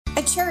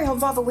Cherry Hill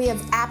Volvo, we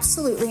have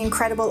absolutely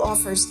incredible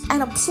offers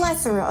and a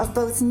plethora of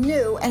both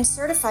new and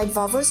certified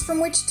Volvos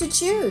from which to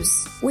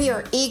choose. We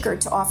are eager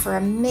to offer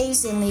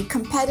amazingly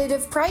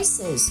competitive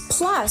prices,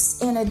 plus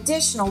an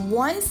additional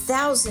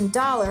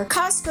 $1,000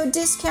 Costco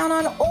discount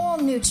on all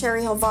new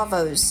Cherry Hill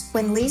Volvos.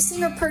 When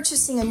leasing or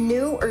purchasing a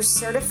new or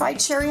certified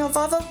Cherry Hill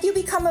Volvo, you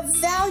become a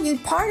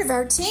valued part of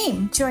our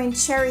team. Join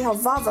Cherry Hill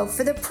Volvo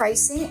for the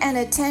pricing and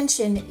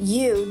attention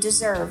you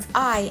deserve.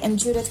 I am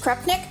Judith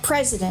Krupnick,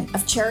 president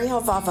of Cherry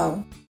Hill Volvo.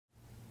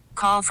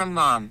 Call from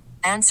mom.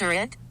 Answer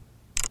it.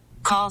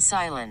 Call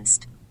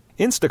silenced.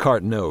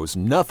 Instacart knows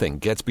nothing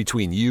gets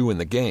between you and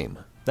the game.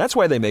 That's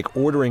why they make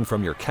ordering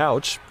from your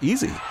couch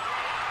easy.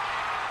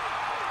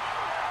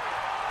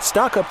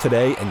 Stock up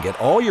today and get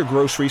all your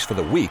groceries for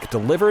the week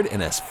delivered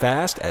in as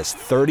fast as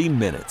 30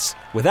 minutes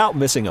without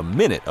missing a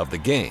minute of the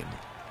game.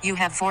 You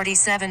have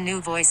 47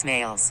 new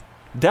voicemails.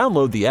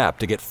 Download the app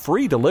to get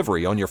free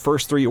delivery on your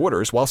first 3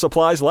 orders while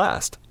supplies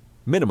last.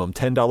 Minimum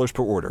 $10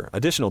 per order.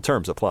 Additional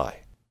terms apply.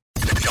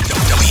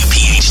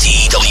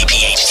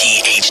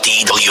 WPHT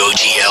HD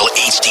WOGL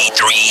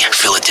HD3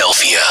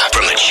 Philadelphia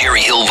from the Cherry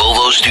Hill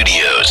Volvo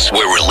Studios,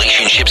 where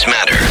relationships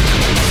matter.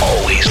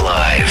 Always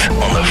live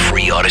on the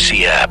free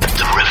Odyssey app.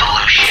 The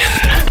revolution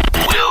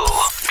will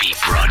be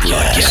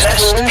broadcast.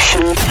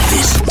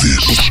 This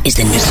is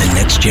the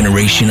next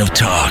generation of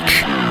talk.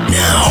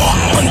 Now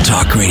on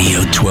Talk Radio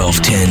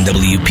 1210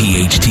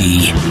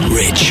 WPHT,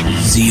 Rich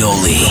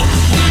Zeoli.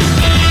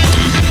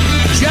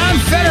 John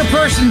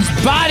Fetterperson's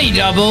body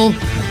double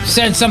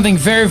said something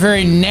very,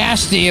 very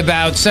nasty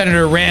about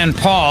Senator Rand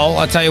Paul.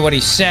 I'll tell you what he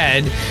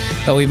said,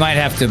 though we might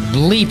have to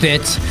bleep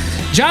it.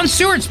 Jon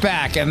Stewart's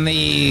back, and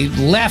the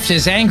left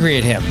is angry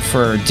at him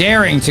for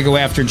daring to go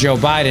after Joe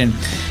Biden.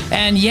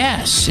 And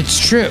yes, it's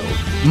true.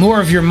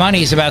 More of your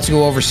money is about to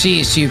go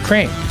overseas to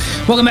Ukraine.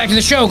 Welcome back to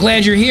the show.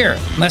 Glad you're here.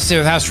 Unless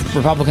the House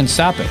Republicans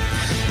stop it.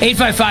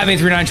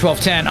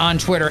 855-839-1210 on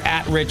Twitter,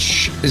 at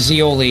Rich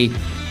Zeoli.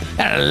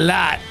 Got a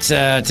lot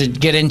to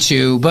get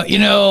into. But, you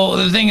know,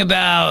 the thing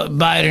about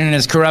Biden and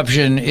his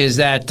corruption is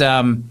that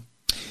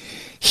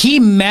he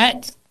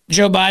met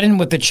Joe Biden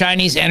with the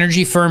Chinese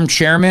energy firm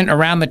chairman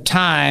around the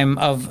time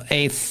of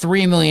a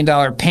 $3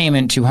 million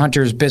payment to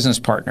Hunter's business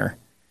partner.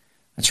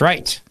 That's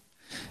right.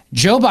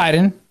 Joe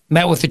Biden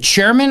met with the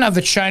chairman of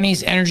the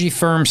Chinese energy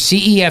firm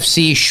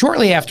CEFC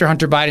shortly after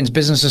Hunter Biden's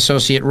business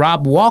associate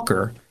Rob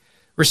Walker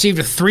received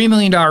a $3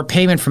 million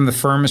payment from the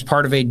firm as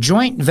part of a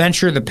joint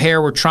venture the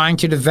pair were trying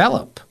to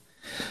develop,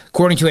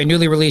 according to a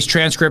newly released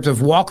transcript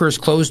of Walker's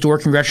closed-door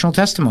congressional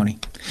testimony.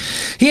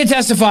 He had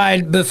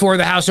testified before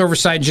the House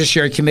Oversight and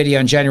Judiciary Committee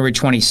on January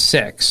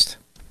 26th,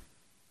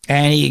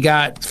 and he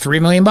got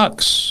 $3 million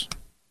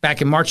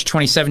back in March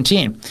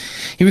 2017.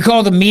 He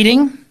recalled the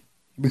meeting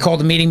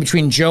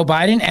between Joe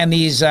Biden and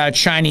these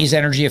Chinese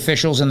energy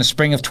officials in the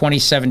spring of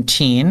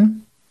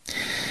 2017,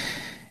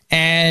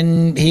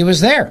 and he was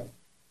there.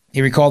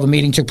 He recalled the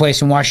meeting took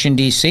place in Washington,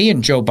 D.C.,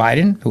 and Joe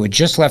Biden, who had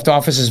just left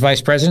office as vice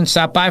president,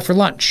 stopped by for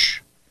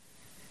lunch.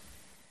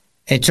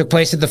 It took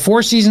place at the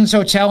Four Seasons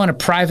Hotel in a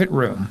private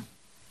room.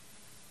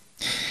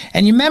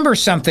 And you remember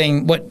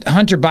something, what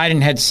Hunter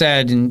Biden had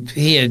said, and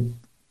he had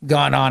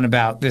gone on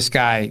about this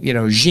guy, you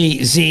know,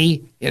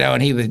 Z, you know,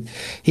 and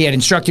he had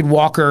instructed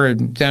Walker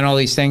and done all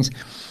these things.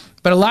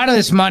 But a lot of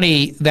this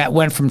money that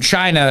went from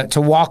China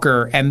to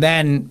Walker and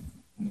then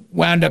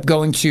wound up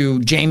going to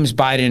James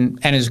Biden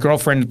and his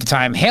girlfriend at the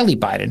time, Haley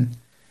Biden,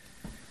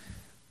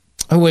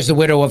 who was the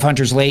widow of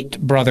Hunter's late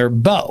brother,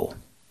 Beau.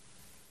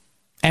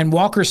 And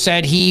Walker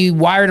said he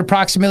wired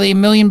approximately $1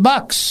 million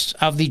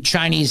of the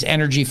Chinese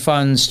energy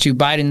funds to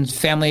Biden's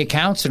family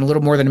accounts and a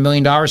little more than $1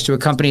 million to a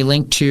company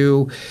linked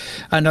to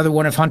another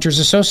one of Hunter's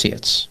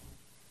associates.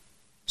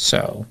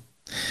 So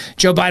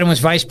Joe Biden was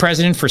vice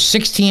president for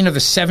 16 of the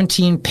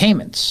 17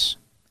 payments,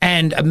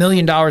 and $1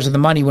 million of the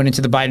money went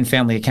into the Biden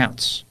family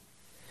accounts.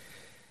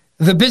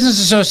 The business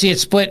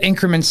associates split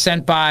increments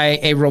sent by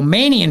a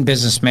Romanian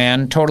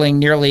businessman totaling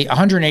nearly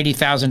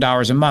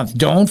 $180,000 a month.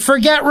 Don't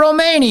forget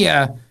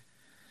Romania.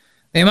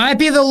 They might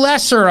be the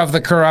lesser of the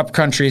corrupt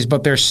countries,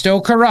 but they're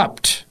still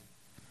corrupt.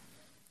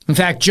 In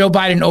fact, Joe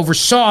Biden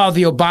oversaw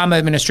the Obama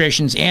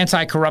administration's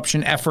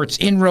anti-corruption efforts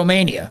in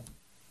Romania.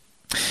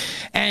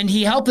 And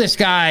he helped this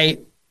guy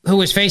who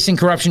was facing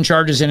corruption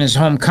charges in his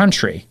home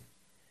country.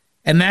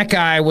 And that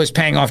guy was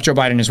paying off Joe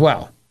Biden as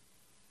well.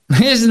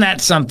 Isn't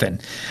that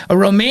something? A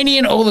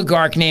Romanian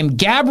oligarch named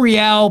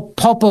Gabriel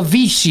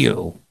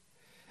Popoviciu.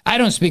 I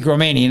don't speak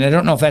Romanian. I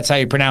don't know if that's how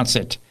you pronounce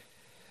it.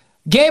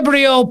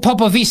 Gabriel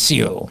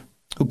Popoviciu,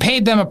 who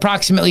paid them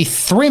approximately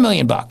 $3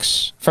 million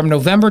from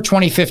November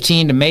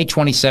 2015 to May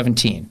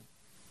 2017.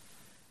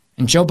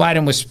 And Joe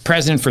Biden was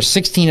president for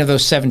 16 of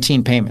those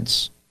 17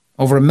 payments.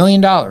 Over $1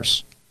 million.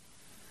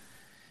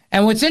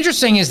 And what's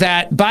interesting is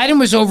that Biden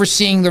was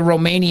overseeing the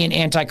Romanian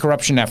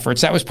anti-corruption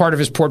efforts. That was part of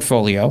his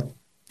portfolio.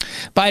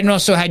 Biden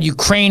also had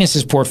Ukraine as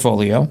his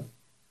portfolio.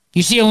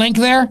 You see a link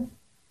there?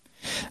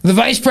 The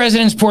vice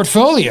president's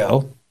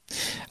portfolio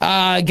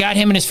got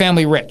him and his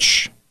family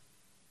rich.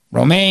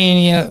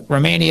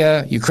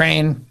 Romania,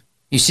 Ukraine.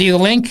 You see the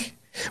link?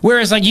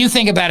 Whereas, like, you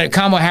think about it,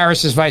 Kamala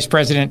Harris is vice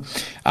president.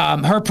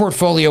 Her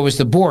portfolio is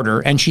the border,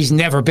 and she's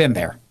never been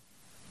there.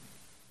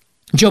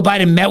 Joe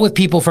Biden met with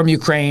people from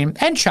Ukraine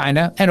and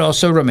China and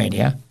also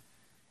Romania,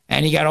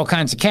 and he got all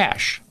kinds of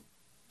cash.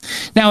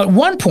 Now, at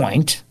one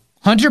point,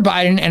 Hunter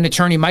Biden and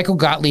attorney Michael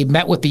Gottlieb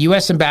met with the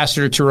U.S.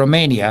 ambassador to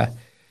Romania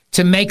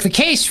to make the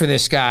case for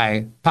this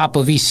guy,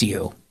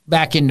 Popoviciu,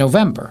 back in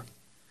November.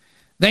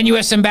 Then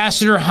U.S.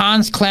 Ambassador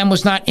Hans Klem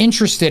was not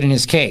interested in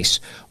his case.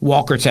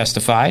 Walker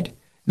testified.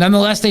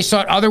 Nonetheless, they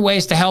sought other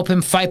ways to help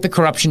him fight the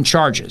corruption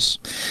charges.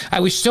 I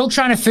was still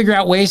trying to figure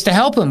out ways to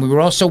help him. We were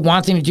also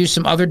wanting to do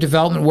some other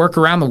development work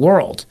around the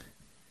world.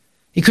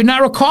 He could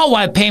not recall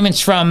why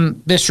payments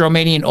from this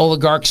Romanian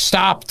oligarch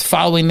stopped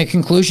following the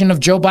conclusion of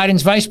Joe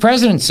Biden's vice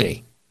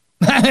presidency.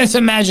 Let's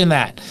imagine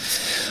that.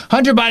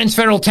 Hunter Biden's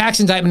federal tax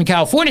indictment in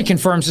California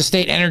confirms the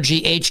state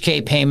energy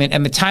HK payment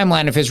and the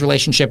timeline of his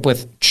relationship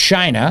with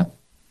China.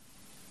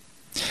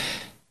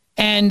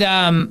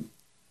 And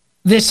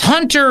this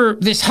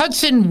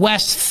Hudson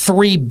West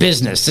 3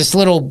 business, this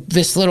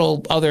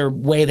little other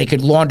way they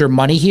could launder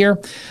money here,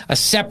 a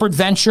separate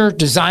venture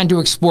designed to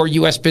explore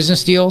U.S.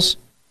 business deals.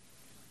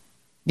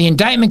 The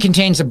indictment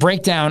contains a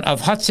breakdown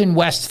of Hudson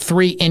West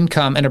 3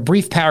 income and a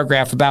brief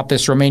paragraph about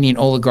this Romanian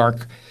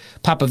oligarch,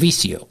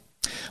 Popoviciu.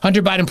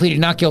 Hunter Biden pleaded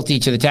not guilty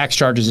to the tax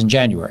charges in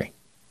January.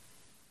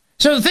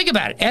 So think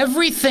about it.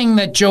 Everything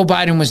that Joe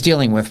Biden was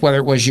dealing with, whether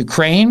it was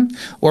Ukraine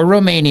or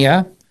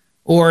Romania,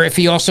 or if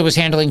he also was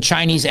handling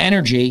Chinese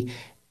energy,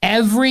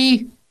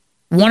 every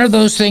one of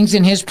those things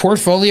in his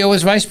portfolio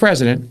as vice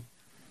president,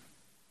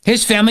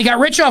 his family got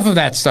rich off of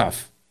that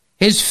stuff.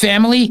 His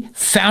family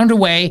found a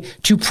way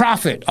to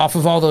profit off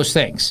of all those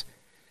things.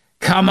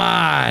 Come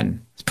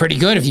on. It's pretty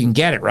good if you can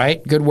get it,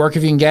 right? Good work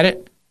if you can get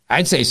it?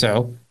 I'd say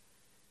so.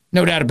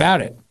 No doubt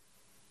about it.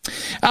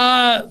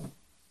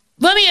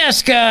 Let me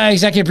ask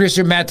Executive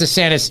Producer Matt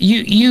DeSantis,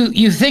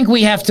 you think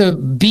we have to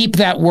beep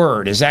that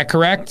word, is that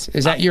correct?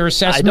 Is that your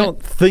assessment? I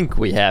don't think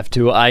we have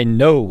to. I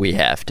know we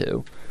have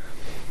to.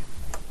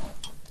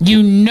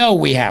 You know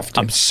we have to.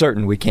 I'm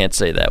certain we can't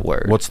say that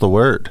word. What's the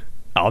word?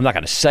 Oh, I'm not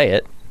going to say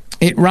it.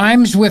 It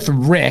rhymes with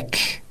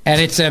Rick,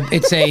 and it's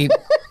a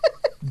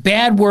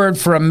bad word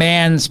for a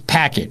man's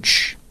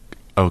package.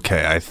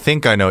 Okay, I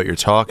think I know what you're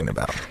talking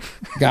about.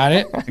 Got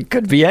it? It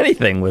could be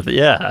anything with it,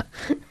 yeah.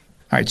 All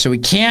right, so we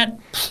can't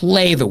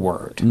play the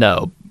word.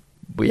 No,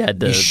 we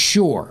had to. You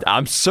sure?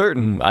 I'm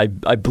certain. I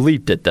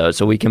bleeped it, though,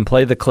 so we can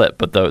play the clip,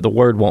 but the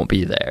word won't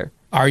be there.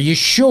 Are you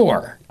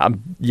sure?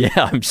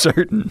 I'm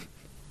certain.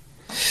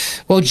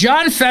 Well,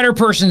 John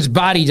Fetterperson's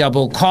body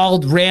double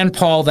called Rand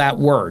Paul that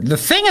word. The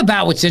thing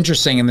about what's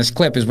interesting in this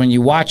clip is when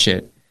you watch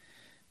it,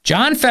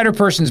 John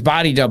Fetterperson's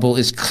body double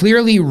is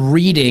clearly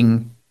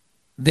reading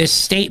this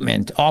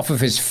statement off of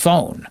his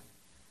phone.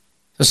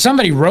 So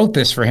somebody wrote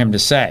this for him to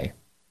say.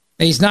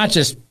 He's not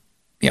just,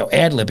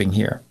 ad-libbing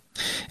here.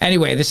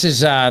 Anyway, this is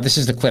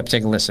the clip.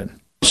 Take a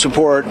listen.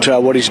 Support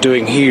what he's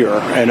doing here,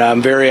 and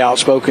I'm very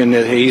outspoken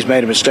that he's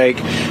made a mistake.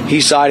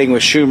 He's siding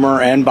with Schumer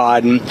and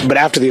Biden. But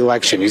after the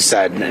election, you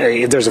said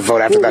if there's a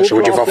vote after the election,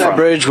 would you vote for him?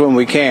 Bridge when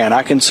we can.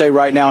 I can say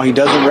right now he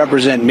doesn't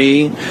represent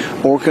me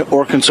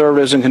or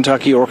conservatives in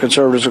Kentucky or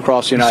conservatives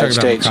across the United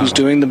States. He's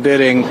doing the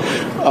bidding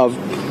of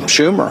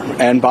Schumer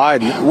and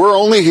Biden. We're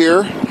only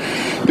here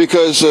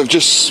because of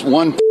just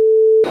one.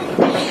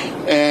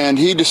 And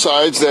he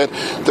decides that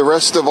the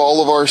rest of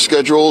all of our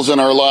schedules and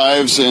our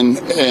lives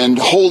and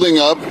holding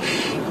up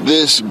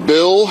this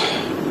bill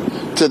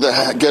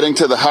to getting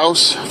to the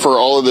House for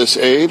all of this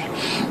aid,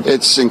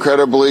 it's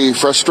incredibly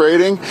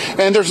frustrating.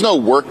 And there's no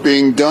work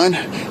being done.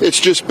 It's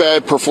just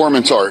bad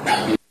performance art.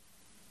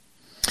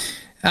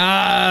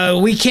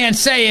 We can't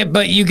say it,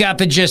 but you got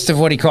the gist of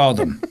what he called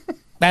him.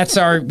 That's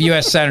our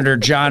U.S. Senator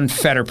John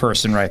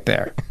Fetterperson right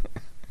there.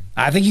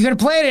 I think you could have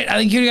played it. I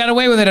think you got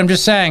away with it. I'm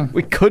just saying.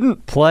 We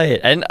couldn't play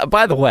it. And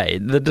by the way,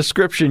 the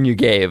description you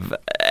gave,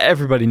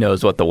 everybody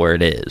knows what the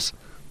word is.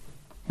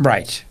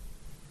 Right.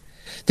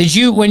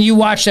 When you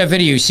watch that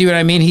video, you see what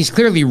I mean? He's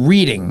clearly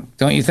reading,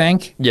 don't you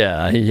think?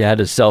 Yeah, he had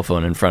his cell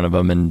phone in front of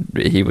him, and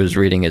he was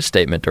reading his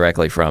statement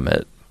directly from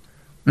it.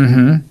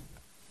 Mm-hmm.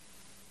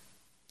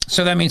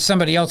 So that means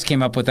somebody else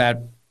came up with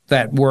that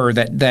word,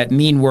 that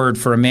mean word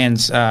for a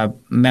man's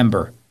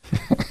member.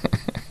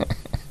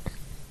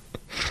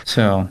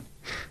 So,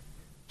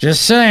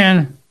 just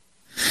saying.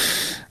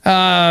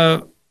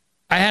 I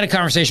had a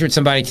conversation with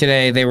somebody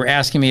today. They were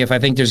asking me if I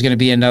think there's going to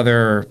be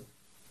another,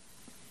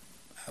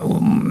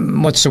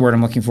 what's the word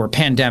I'm looking for?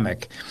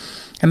 Pandemic.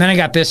 And then I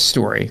got this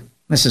story.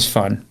 This is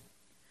fun.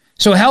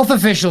 So health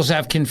officials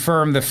have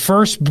confirmed the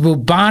first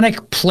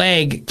bubonic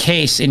plague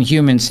case in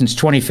humans since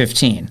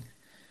 2015.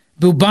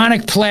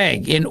 Bubonic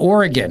plague in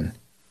Oregon.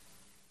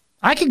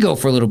 I could go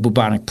for a little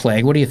bubonic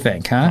plague. What do you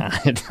think, huh?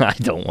 I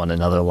don't want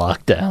another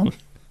lockdown.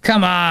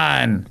 Come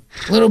on.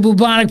 Little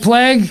bubonic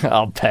plague?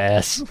 I'll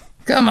pass.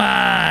 Come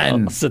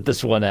on. I'll sit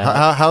this one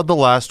out. How'd the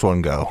last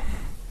one go?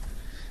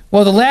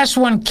 Well, the last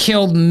one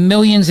killed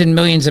millions and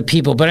millions of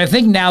people, but I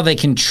think now they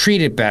can treat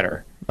it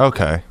better.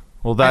 Okay.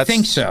 Well, I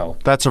think so.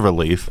 That's a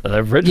relief. The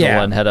original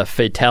one had a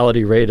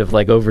fatality rate of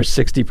like over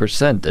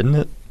 60%, didn't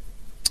it?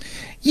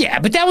 Yeah,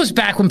 but that was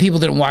back when people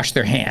didn't wash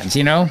their hands,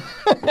 you know?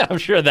 I'm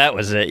sure that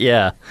was it,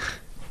 yeah.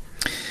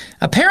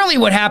 Apparently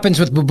what happens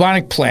with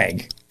bubonic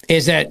plague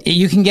is that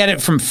you can get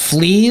it from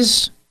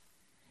fleas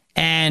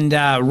and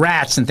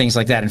rats and things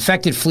like that,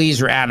 infected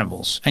fleas or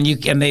animals. And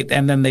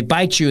then they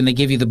bite you and they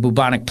give you the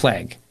bubonic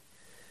plague.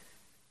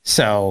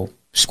 So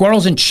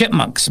squirrels and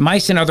chipmunks,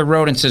 mice and other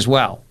rodents as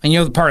well.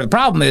 And part of the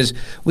problem is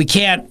we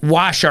can't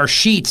wash our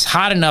sheets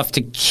hot enough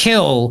to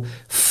kill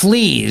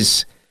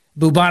fleas.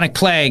 Bubonic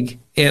plague,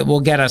 it will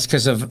get us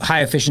because of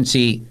high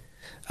efficiency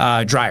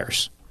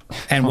dryers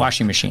and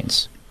washing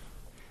machines.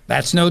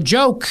 That's no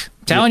joke.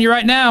 I'm telling you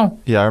right now.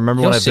 Yeah, I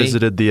remember when I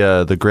visited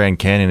the Grand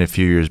Canyon a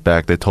few years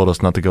back, they told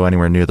us not to go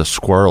anywhere near the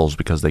squirrels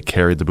because they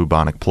carried the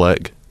bubonic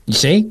plague. You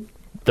see?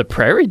 The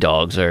prairie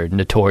dogs are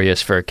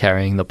notorious for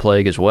carrying the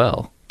plague as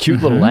well.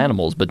 Cute little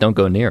animals, but don't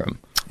go near them.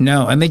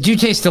 No, and they do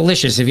taste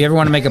delicious if you ever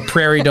want to make a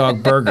prairie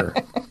dog burger.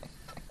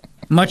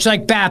 Much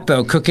like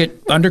Batbo,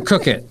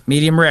 undercook it,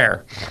 medium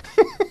rare.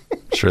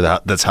 Sure,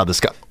 that's how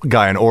this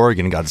guy in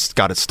Oregon got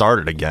it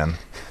started again.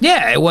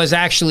 Yeah, it was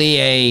actually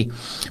a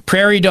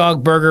prairie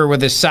dog burger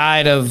with a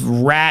side of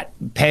rat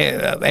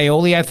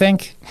aioli, I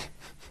think,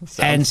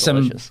 and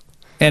delicious.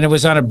 And it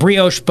was on a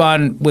brioche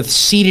bun with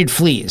seeded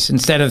fleas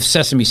instead of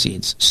sesame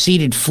seeds.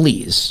 Seeded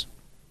fleas,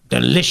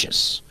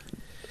 delicious.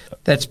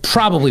 That's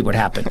probably what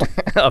happened.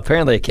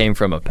 Apparently, it came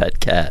from a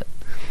pet cat.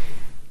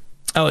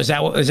 Oh, is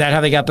that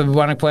how they got the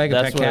bubonic plague?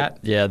 A pet cat?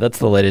 Yeah, that's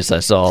the latest I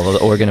saw. The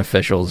Oregon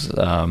officials.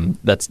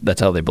 That's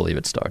how they believe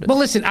it started. Well,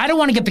 listen, I don't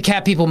want to get the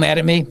cat people mad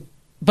at me,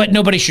 but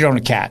nobody should own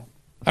a cat.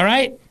 All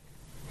right?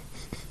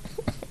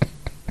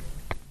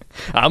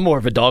 I'm more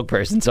of a dog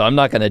person, so I'm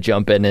not going to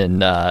jump in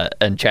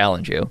and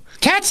challenge you.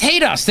 Cats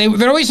hate us.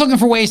 They're always looking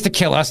for ways to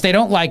kill us. They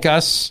don't like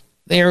us.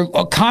 They're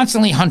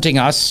constantly hunting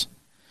us.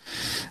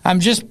 I'm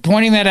just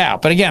pointing that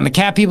out. But again, the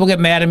cat people get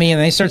mad at me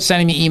and they start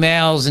sending me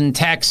emails and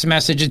text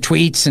messages,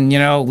 tweets,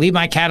 and, leave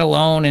my cat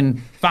alone.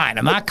 And fine,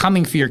 I'm not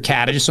coming for your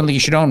cat. I just don't think you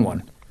should own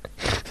one.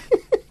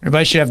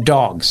 Everybody should have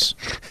dogs.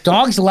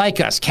 Dogs like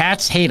us.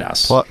 Cats hate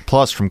us.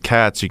 Plus, from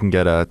cats, you can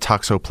get a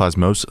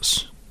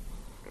toxoplasmosis.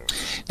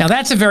 Now,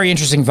 that's a very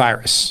interesting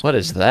virus. What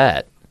is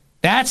that?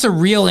 That's a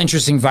real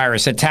interesting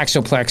virus, that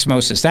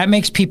toxoplasmosis. That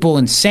makes people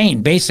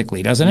insane,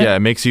 basically, doesn't it? Yeah,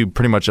 it makes you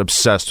pretty much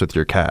obsessed with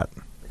your cat.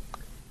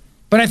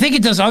 But I think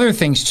it does other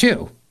things,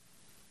 too.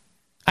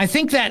 I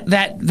think that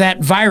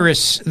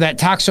virus, that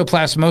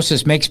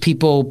toxoplasmosis, makes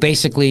people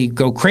basically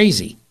go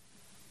crazy.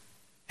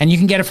 And you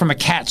can get it from a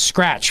cat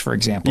scratch, for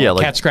example. Yeah,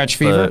 cat scratch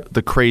fever.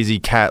 The crazy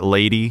cat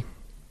lady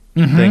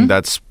thing,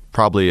 that's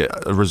probably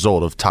a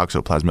result of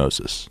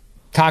toxoplasmosis.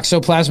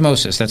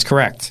 Toxoplasmosis, that's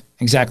correct.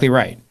 Exactly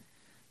right.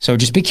 So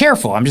just be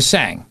careful. I'm just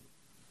saying.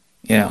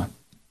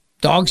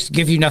 Dogs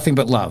give you nothing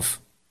but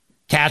love.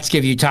 Cats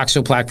give you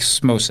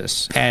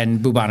toxoplasmosis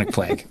and bubonic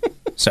plague.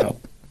 So,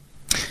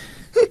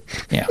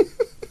 yeah.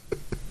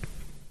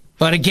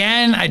 But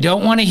again, I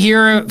don't want to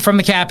hear from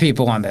the cat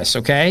people on this,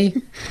 okay?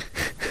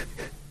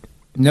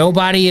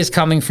 Nobody is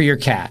coming for your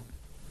cat.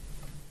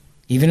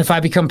 Even if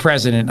I become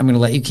president, I'm going to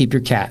let you keep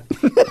your cat.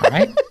 All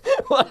right?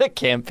 What a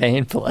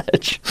campaign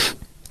pledge.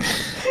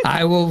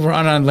 I will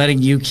run on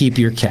letting you keep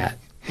your cat.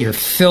 Your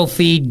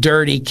filthy,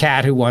 dirty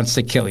cat who wants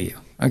to kill you.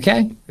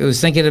 Okay? It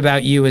was thinking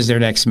about you as their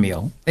next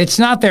meal. It's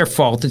not their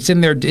fault. It's in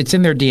their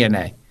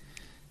DNA.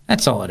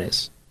 That's all it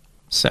is.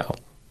 So,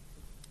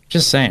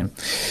 just saying.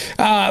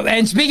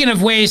 And speaking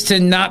of ways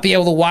to not be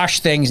able to wash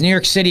things, New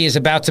York City is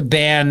about to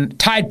ban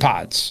Tide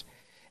Pods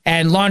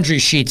and laundry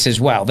sheets as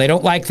well. They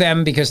don't like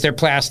them because they're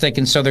plastic,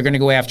 and so they're going to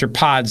go after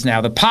pods now.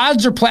 The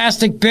pods or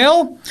plastic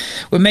bill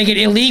would make it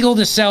illegal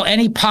to sell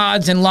any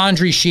pods and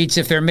laundry sheets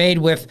if they're made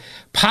with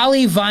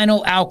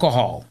polyvinyl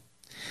alcohol.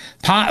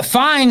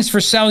 Fines for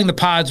selling the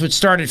pods would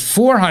start at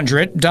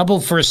 $400,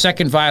 double for a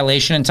second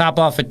violation, and top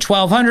off at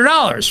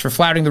 $1,200 for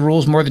flouting the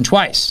rules more than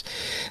twice.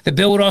 The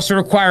bill would also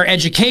require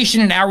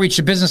education and outreach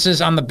to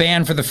businesses on the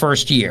ban for the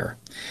first year.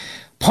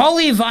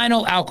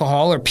 Polyvinyl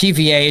alcohol, or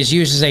PVA, is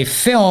used as a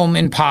film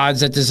in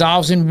pods that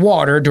dissolves in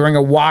water during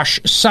a wash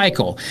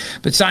cycle.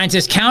 But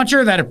scientists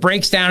counter that it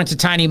breaks down into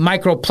tiny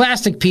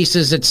microplastic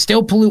pieces that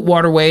still pollute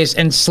waterways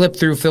and slip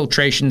through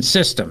filtration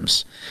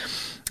systems.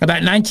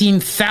 About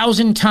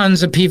 19,000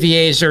 tons of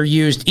PVAs are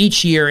used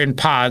each year in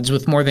pods,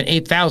 with more than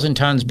 8,000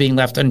 tons being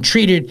left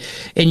untreated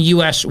in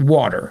U.S.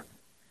 water.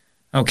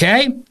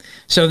 Okay?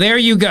 So there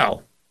you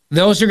go.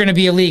 Those are going to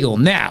be illegal.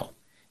 Now,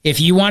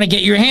 if you want to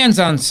get your hands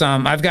on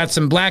some, I've got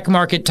some black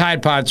market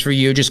Tide Pods for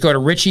you. Just go to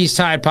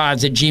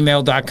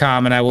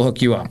richiestidepods@gmail.com and I will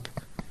hook you up.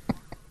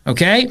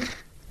 Okay?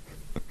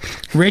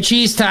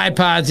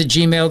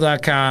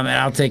 richiestidepods@gmail.com and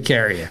I'll take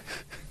care of you.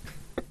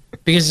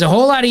 Because it's a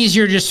whole lot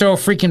easier to just throw a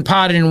freaking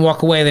pod in and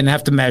walk away than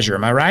have to measure.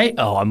 Am I right?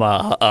 Oh, I'm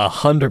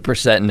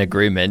 100% in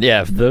agreement.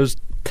 Yeah, if those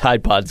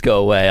Tide Pods go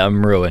away,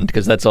 I'm ruined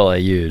because that's all I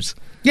use.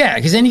 Yeah,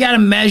 because then you got to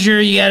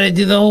measure, you got to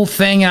do the whole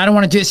thing. I don't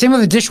want to do it. Same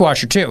with the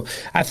dishwasher, too.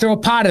 I throw a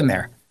pot in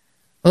there.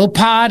 A little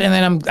pod, and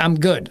then I'm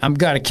good. I'm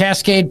good. A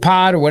Cascade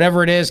pod or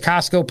whatever it is,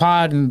 Costco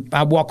pod, and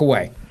I walk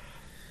away.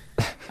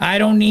 I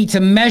don't need to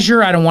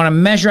measure. I don't want to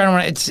measure.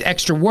 It's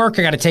extra work.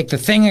 I got to take the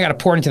thing. I got to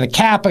pour it into the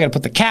cap. I got to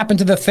put the cap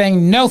into the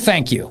thing. No,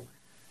 thank you.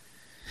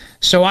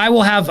 So I'm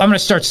going to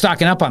start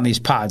stocking up on these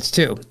pods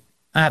too.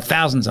 I have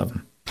thousands of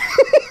them.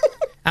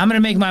 I'm going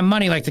to make my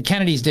money like the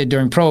Kennedys did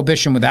during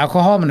Prohibition with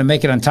alcohol. I'm going to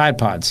make it on Tide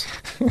Pods.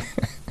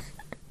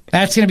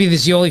 That's going to be the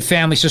Zeoli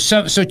family.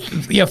 So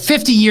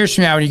 50 years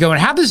from now, when you're going,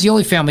 how does the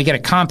Zeoli family get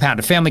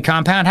a family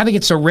compound? How do they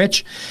get so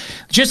rich?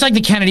 Just like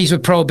the Kennedys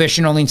with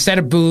Prohibition, only instead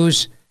of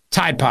booze,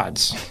 Tide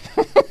Pods.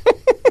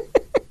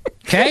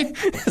 Okay?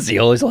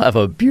 Zeolis will have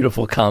a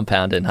beautiful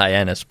compound in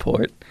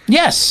Hyannisport.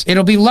 Yes,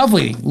 it'll be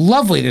lovely.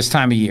 Lovely this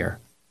time of year.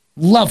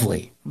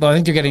 Lovely. Well, I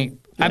think they're getting...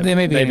 They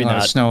may be getting a lot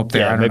of snow up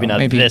there. Yeah, maybe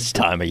not this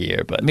time of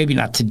year, but maybe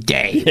not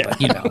today. Yeah.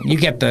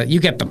 But you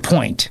get the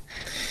point.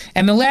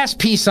 And the last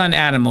piece on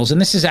animals,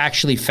 and this is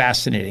actually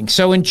fascinating.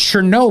 So in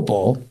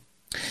Chernobyl,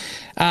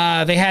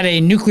 they had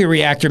a nuclear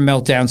reactor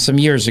meltdown some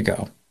years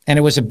ago, and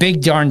it was a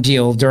big darn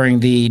deal during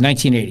the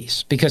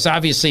 1980s because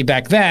obviously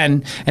back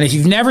then, and if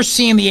you've never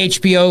seen the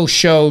HBO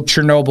show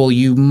Chernobyl,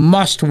 you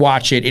must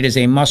watch it. It is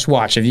a must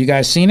watch. Have you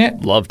guys seen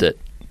it? Loved it.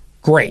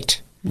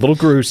 Great. A little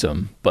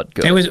gruesome, but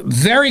good. It was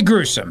very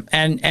gruesome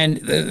and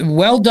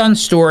well done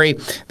story.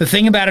 The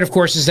thing about it, of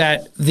course, is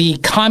that the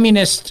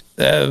communist,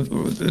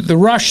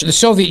 the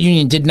Soviet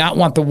Union did not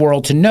want the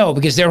world to know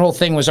because their whole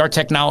thing was our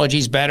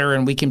technology's better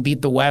and we can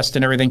beat the West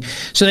and everything.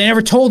 So they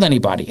never told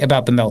anybody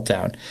about the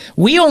meltdown.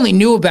 We only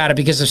knew about it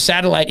because of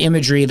satellite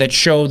imagery that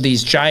showed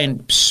these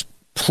giant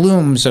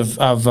plumes of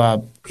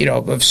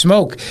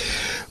smoke,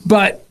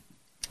 but.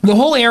 The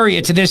whole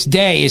area to this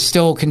day is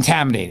still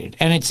contaminated,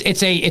 and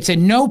it's a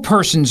no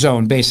person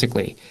zone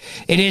basically.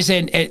 It is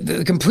it's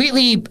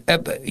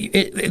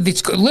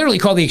literally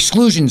called the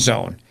exclusion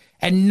zone,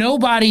 and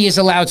nobody is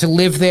allowed to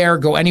live there,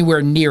 go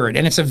anywhere near it,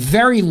 and it's a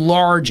very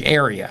large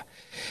area.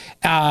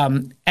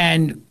 And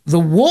the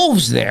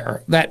wolves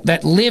there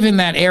that live in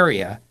that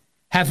area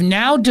have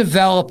now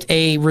developed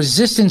a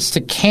resistance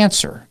to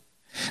cancer.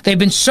 They've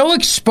been so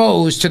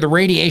exposed to the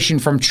radiation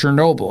from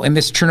Chernobyl in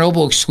this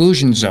Chernobyl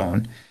exclusion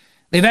zone.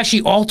 They've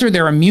actually altered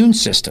their immune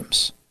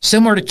systems,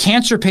 similar to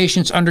cancer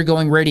patients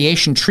undergoing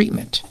radiation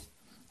treatment.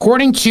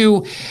 According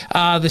to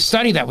the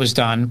study that was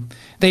done,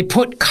 they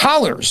put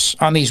collars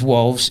on these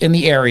wolves in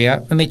the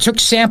area, and they took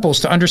samples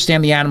to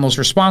understand the animals'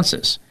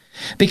 responses.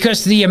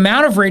 Because the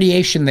amount of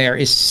radiation there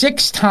is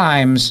 6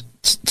 times,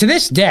 to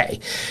this day,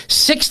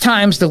 6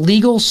 times the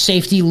legal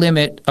safety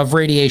limit of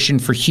radiation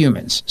for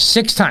humans.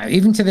 6 times,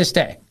 even to this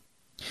day.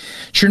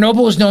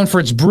 Chernobyl is known for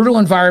its brutal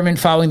environment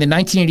following the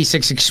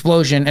 1986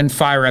 explosion and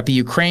fire at the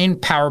Ukraine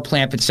power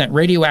plant that sent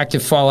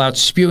radioactive fallout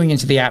spewing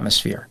into the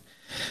atmosphere.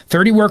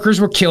 30 workers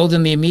were killed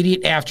in the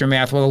immediate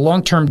aftermath, while the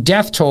long-term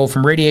death toll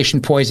from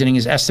radiation poisoning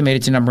is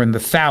estimated to number in the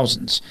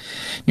thousands.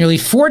 Nearly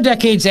 4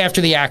 decades after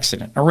the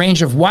accident, a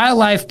range of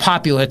wildlife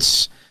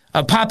populates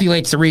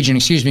the region,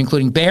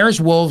 including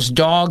bears, wolves,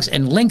 dogs,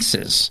 and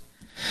lynxes.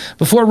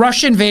 Before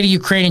Russia invaded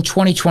Ukraine in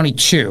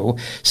 2022,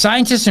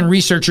 scientists and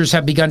researchers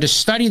have begun to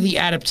study the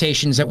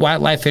adaptations that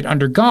wildlife had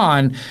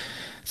undergone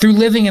through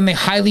living in the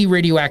highly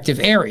radioactive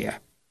area.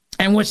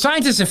 And what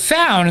scientists have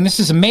found, and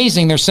this is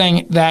amazing, they're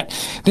saying that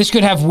this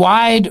could have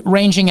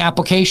wide-ranging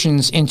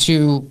applications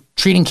into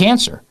treating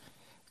cancer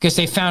because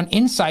they found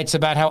insights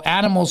about how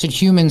animals and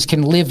humans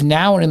can live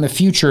now and in the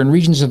future in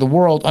regions of the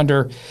world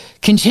under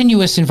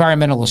continuous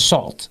environmental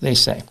assault, they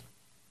say.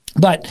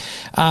 But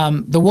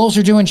the wolves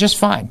are doing just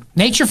fine.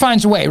 Nature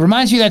finds a way. It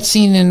reminds you of that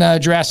scene in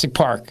Jurassic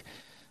Park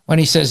when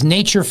he says,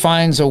 nature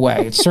finds a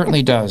way. It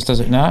certainly does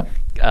it not?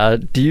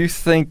 Do you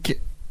think...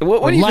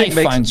 What do you life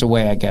think finds a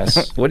way, I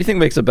guess. What do you think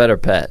makes a better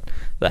pet?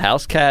 The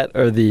house cat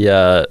or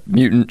the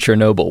mutant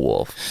Chernobyl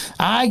wolf?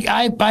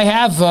 I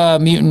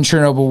have mutant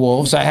Chernobyl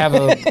wolves. I have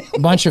a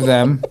bunch of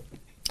them.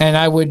 And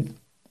I would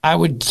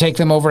take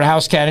them over to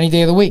house cat any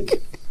day of the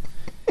week.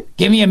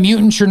 Give me a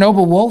mutant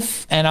Chernobyl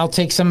wolf, and I'll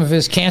take some of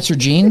his cancer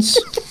genes.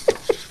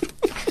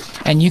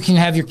 And you can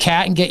have your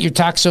cat and get your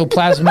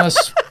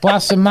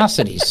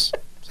toxoplasmosities.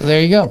 So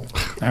there you go.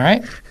 All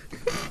right?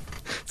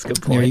 That's a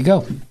good point. There you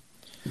go.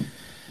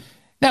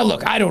 Now,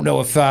 look, I don't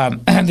know if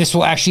this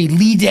will actually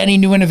lead to any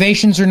new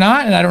innovations or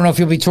not, and I don't know if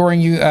you'll be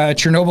touring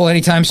Chernobyl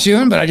anytime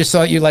soon, but I just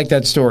thought you'd like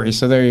that story,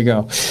 so there you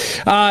go.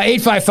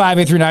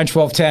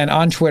 855-839-1210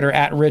 on Twitter,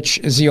 at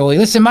Rich Zeoli.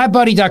 Listen, my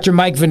buddy Dr.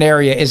 Mike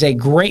Veneria is a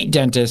great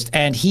dentist,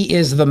 and he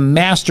is the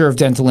master of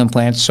dental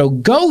implants, so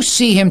go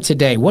see him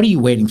today. What are you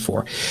waiting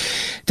for?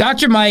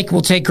 Dr. Mike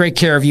will take great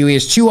care of you. He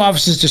has 2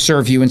 offices to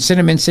serve you in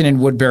Cinnaminson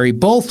and Woodbury,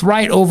 both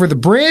right over the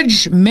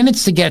bridge,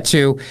 minutes to get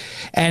to,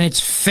 and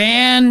it's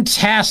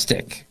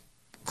fantastic.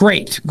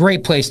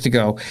 Great place to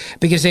go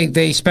because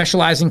they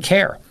specialize in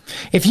care.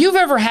 If you've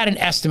ever had an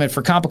estimate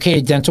for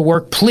complicated dental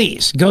work,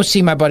 please go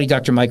see my buddy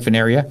Dr. Mike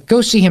Veneria.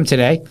 Go see him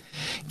today.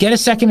 Get a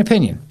second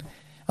opinion.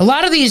 A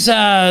lot of these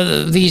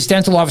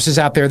dental offices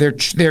out there,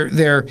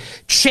 they're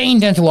chain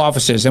dental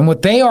offices, and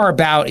what they are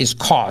about is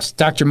cost.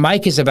 Dr.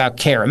 Mike is about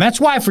care, and that's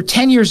why for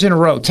 10 years in a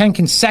row, 10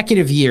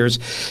 consecutive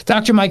years,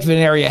 Dr. Mike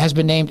Veneria has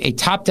been named a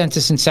top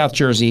dentist in South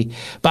Jersey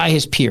by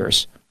his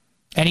peers,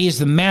 and he is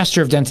the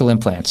master of dental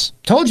implants.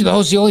 Told you the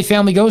whole Zeoli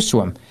family goes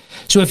to him.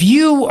 So if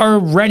you are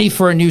ready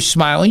for a new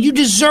smile, and you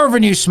deserve a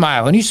new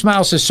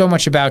smile says so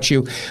much about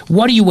you,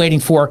 what are you waiting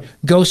for?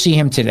 Go see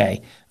him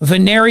today.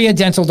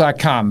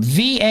 VeneriaDental.com.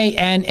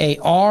 VANARIA,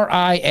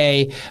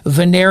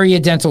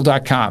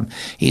 VeneriaDental.com.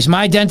 He's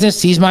my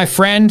dentist. He's my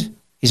friend.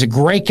 He's a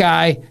great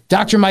guy.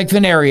 Dr. Mike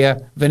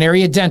Veneria,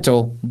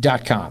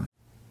 VeneriaDental.com.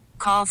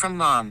 Call from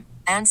mom.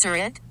 Answer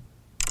it.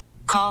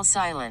 Call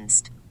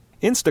silenced.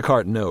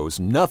 Instacart knows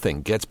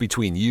nothing gets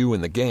between you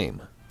and the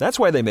game. That's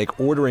why they make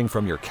ordering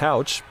from your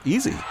couch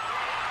easy.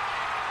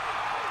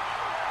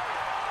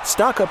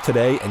 Stock up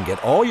today and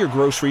get all your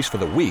groceries for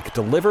the week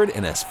delivered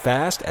in as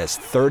fast as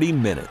 30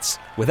 minutes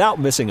without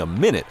missing a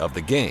minute of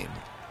the game.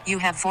 You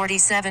have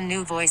 47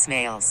 new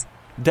voicemails.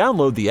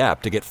 Download the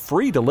app to get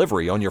free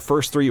delivery on your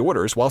first 3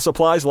 orders while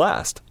supplies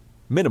last.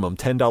 Minimum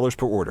 $10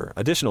 per order.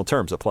 Additional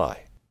terms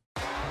apply.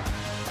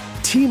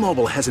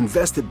 T-Mobile has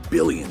invested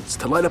billions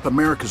to light up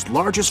America's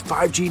largest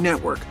 5G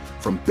network,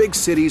 from big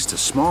cities to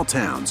small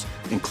towns,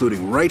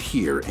 including right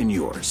here in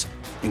yours.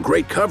 And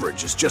great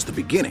coverage is just the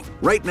beginning.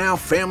 Right now,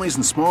 families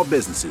and small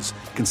businesses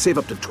can save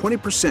up to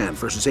 20%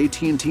 versus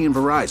AT&T and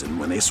Verizon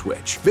when they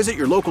switch. Visit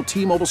your local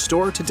T-Mobile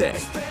store today.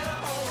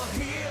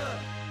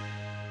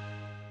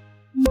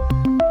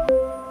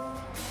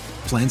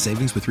 Plan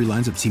savings with 3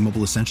 lines of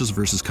T-Mobile Essentials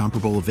versus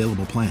comparable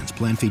available plans.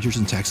 Plan features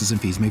and taxes and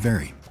fees may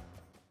vary.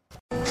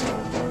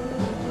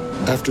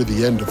 After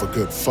the end of a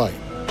good fight,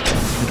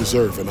 you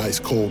deserve an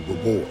ice-cold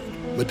reward.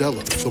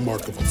 Modelo is the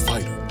mark of a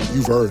fighter.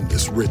 You've earned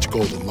this rich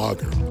golden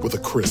lager with a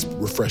crisp,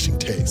 refreshing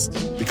taste.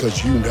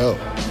 Because you know,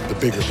 the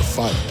bigger the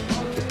fight,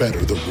 the better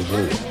the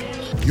reward.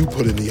 You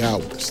put in the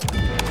hours,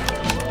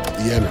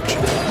 the energy,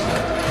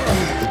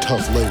 the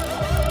tough labor.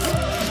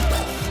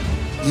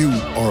 You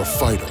are a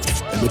fighter,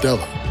 and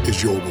Modelo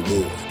is your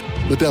reward.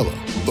 Modelo,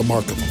 the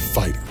mark of a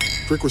fighter.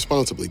 Drink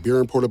responsibly. Beer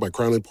imported by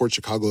Crown Imports,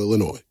 Chicago,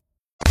 Illinois.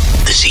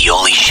 The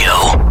Zeoli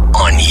Show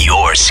on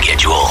your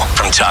schedule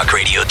from Talk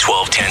Radio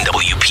 1210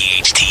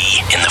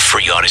 WPHT in the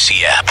free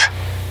Odyssey app.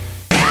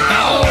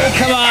 Oh,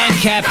 come on,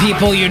 cat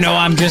people. You know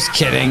I'm just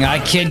kidding. I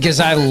kid because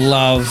I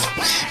love.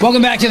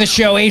 Welcome back to the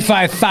show,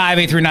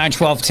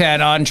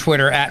 855-839-1210 on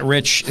Twitter, at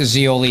Rich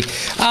Zeoli.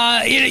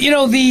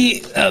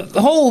 The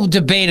whole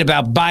debate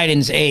about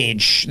Biden's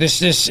age,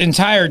 this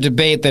entire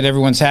debate that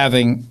everyone's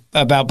having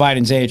about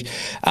Biden's age,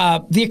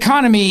 the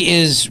economy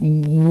is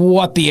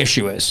what the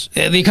issue is.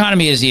 The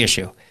economy is the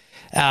issue.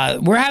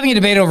 We're having a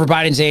debate over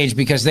Biden's age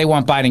because they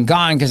want Biden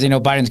gone because they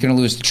know Biden's going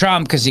to lose to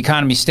Trump because the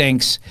economy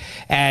stinks,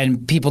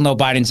 and people know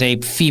Biden's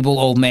a feeble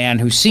old man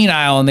who's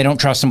senile and they don't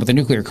trust him with the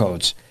nuclear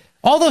codes.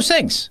 All those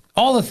things.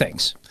 All the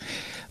things.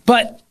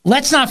 But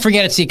let's not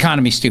forget it's the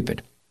economy,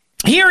 stupid.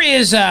 Here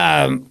is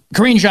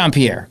Karine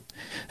Jean-Pierre,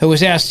 who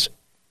was asked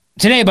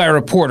today by a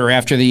reporter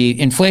after the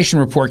inflation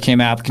report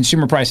came out, the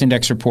Consumer Price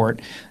Index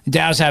report.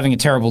 Dow's having a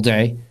terrible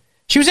day.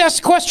 She was asked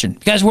a question. You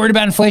guys worried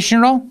about inflation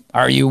at all?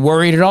 Are you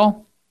worried at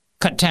all?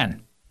 Cut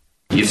 10.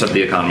 You said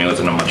the economy was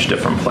in a much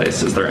different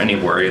place. Is there any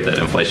worry that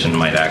inflation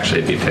might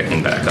actually be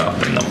picking back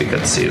up and that we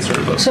could see sort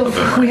of a... So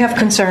we have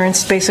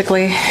concerns,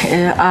 basically.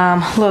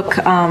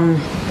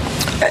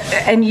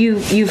 And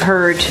you've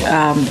heard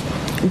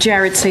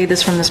Jared say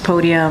this from this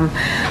podium,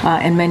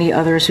 and many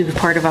others who are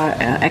part of our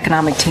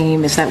economic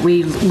team, is that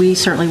we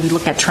certainly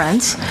look at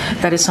trends.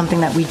 That is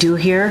something that we do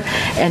here,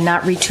 and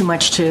not read too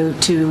much to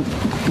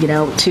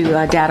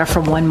data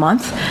from 1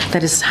 month.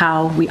 That is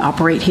how we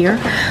operate here,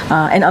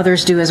 and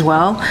others do as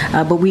well.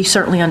 But we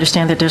certainly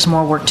understand that there's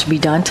more work to be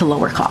done to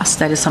lower costs.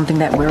 That is something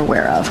that we're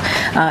aware of,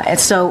 and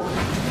so.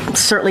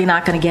 Certainly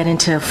not going to get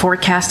into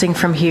forecasting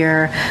from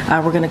here.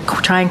 We're going to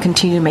try and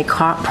continue to make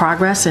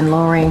progress in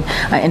lowering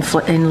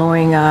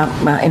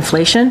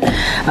inflation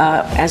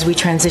as we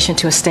transition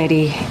to a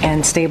steady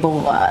and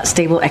stable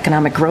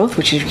economic growth,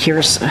 which you hear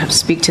us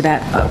speak to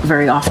that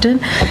very often.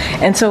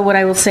 And so what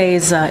I will say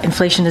is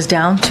inflation is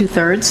down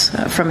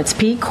 2/3 from its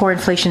peak. Core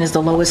inflation is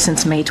the lowest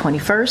since May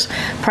 21st.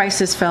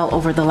 Prices fell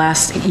over the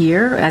last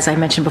year, as I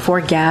mentioned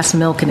before, gas,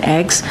 milk, and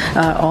eggs,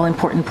 all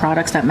important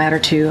products that matter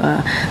to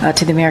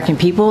the American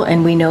people.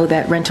 And we know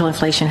that rental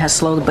inflation has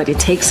slowed, but it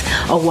takes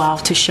a while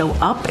to show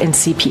up in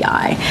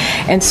CPI.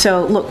 And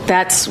so, look,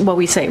 that's what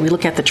we say. We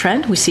look at the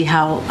trend. We see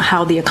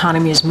how the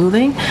economy is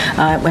moving,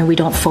 when we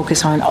don't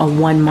focus on a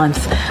 1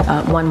 month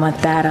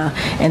data.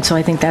 And so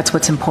I think that's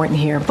what's important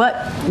here. But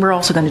we're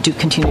also going to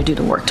continue to do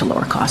the work to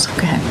lower costs.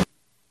 Go ahead.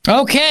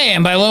 Okay,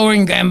 and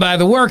by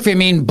the work, they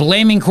mean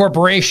blaming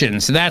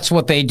corporations. That's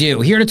what they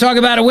do. Here to talk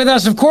about it with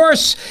us, of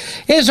course,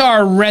 is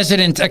our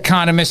resident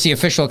economist, the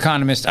official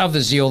economist of the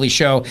Zeoli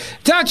Show,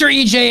 Dr.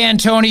 E.J.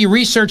 Antoni,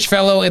 Research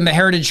Fellow in the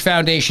Heritage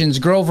Foundation's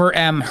Grover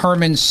M.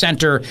 Hermann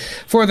Center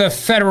for the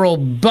Federal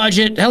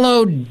Budget.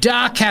 Hello,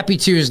 Doc. Happy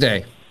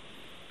Tuesday.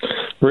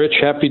 Rich,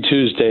 happy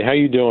Tuesday. How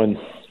you doing?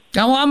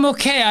 Oh, I'm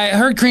okay. I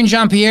heard Karine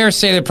Jean-Pierre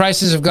say that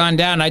prices have gone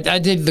down. I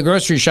did the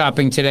grocery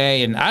shopping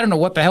today, and I don't know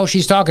what the hell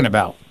she's talking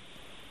about.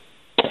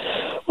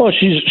 Well,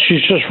 she's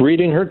just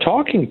reading her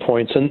talking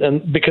points,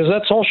 and because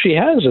that's all she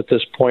has at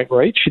this point,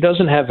 right? She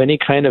doesn't have any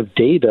kind of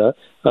data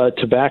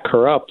to back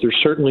her up. There's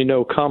certainly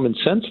no common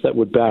sense that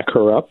would back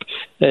her up.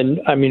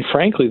 And, I mean,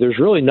 frankly, there's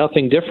really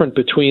nothing different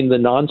between the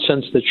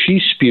nonsense that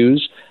she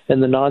spews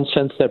and the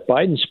nonsense that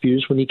Biden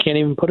spews when he can't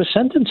even put a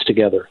sentence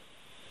together.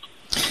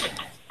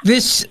 The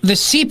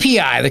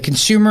CPI, the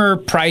Consumer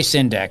Price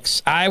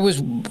Index, I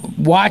was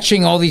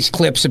watching all these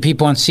clips of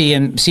people on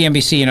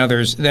CNBC and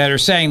others that are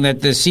saying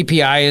that the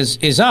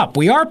CPI is up.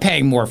 We are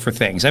paying more for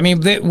things. I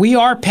mean, we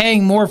are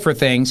paying more for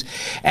things,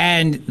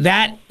 and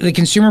that the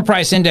Consumer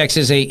Price Index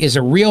is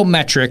a real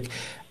metric.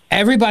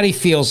 Everybody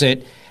feels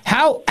it.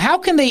 How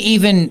can they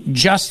even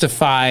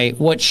justify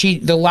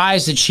the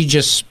lies that she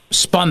just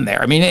spun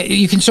there? I mean,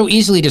 you can so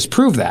easily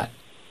disprove that.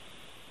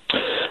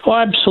 Well,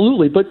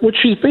 absolutely. But what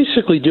she's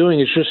basically doing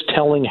is just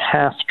telling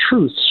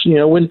half-truths. You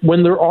know,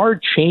 when there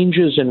are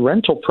changes in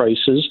rental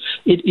prices,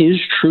 it is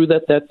true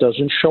that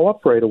doesn't show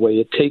up right away.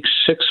 It takes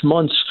 6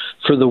 months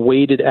for the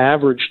weighted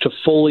average to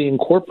fully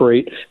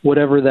incorporate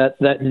whatever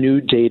that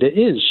new data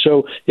is.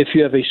 So if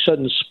you have a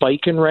sudden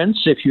spike in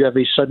rents, if you have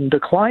a sudden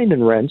decline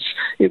in rents,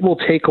 it will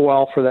take a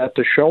while for that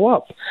to show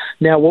up.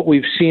 Now, what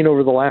we've seen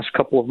over the last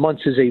couple of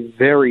months is a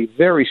very,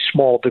 very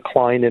small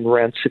decline in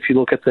rents if you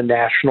look at the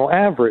national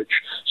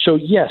average. So,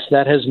 yes,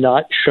 that has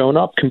not shown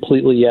up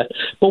completely yet.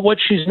 But what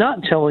she's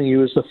not telling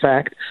you is the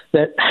fact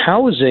that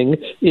housing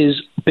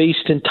is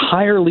based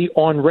entirely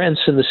on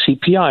rents in the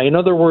CPI. In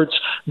other words,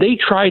 they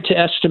try to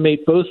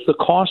estimate both the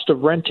cost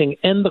of renting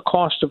and the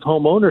cost of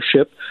home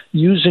ownership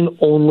using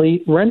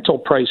only rental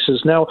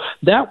prices. Now,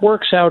 that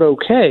works out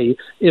okay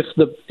if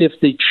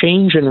the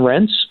change in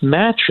rents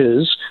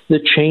matches the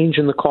change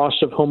in the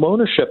cost of home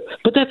ownership.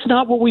 But that's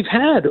not what we've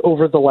had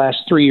over the last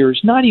 3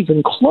 years, not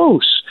even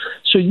close.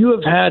 So you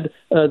have had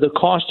the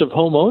cost of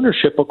home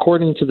ownership,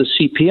 according to the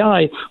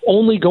CPI,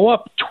 only go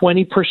up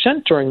 20%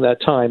 during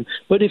that time.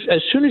 But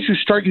as soon as you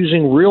start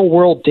using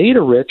real-world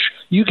data, Rich,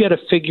 you get a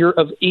figure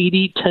of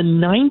 80 to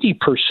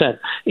 90%.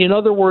 In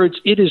other words,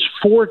 it is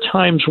 4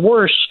 times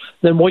worse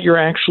than what you're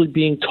actually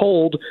being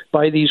told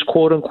by these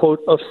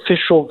quote-unquote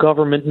official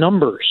government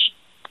numbers.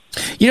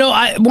 You know,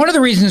 one of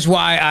the reasons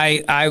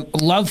why I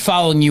love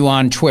following you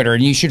on Twitter,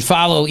 and you should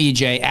follow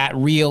EJ at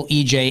real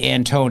EJ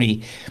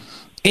Antoni,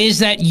 is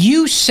that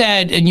you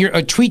said in your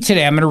tweet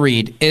today, I'm going to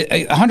read,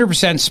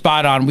 100%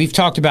 spot on. We've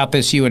talked about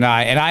this, you and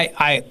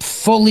I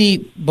fully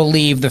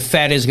believe the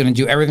Fed is going to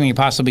do everything it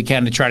possibly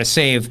can to try to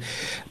save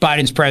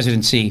Biden's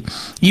presidency.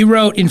 You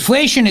wrote,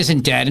 inflation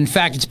isn't dead. In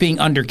fact, it's being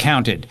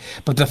undercounted.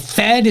 But the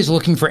Fed is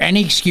looking for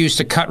any excuse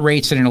to cut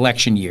rates in an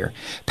election year.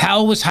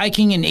 Powell was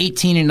hiking in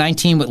 18 and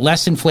 19 with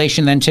less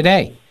inflation than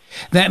today.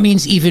 That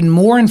means even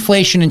more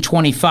inflation in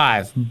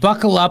 25.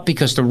 Buckle up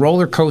because the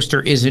roller coaster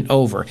isn't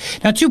over.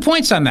 Now, 2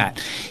 points on that.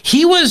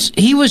 He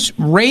was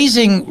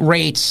raising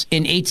rates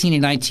in 18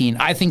 and 19,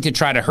 I think, to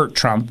try to hurt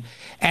Trump.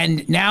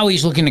 And now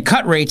he's looking to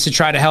cut rates to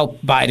try to help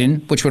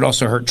Biden, which would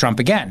also hurt Trump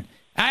again.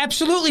 I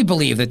absolutely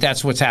believe that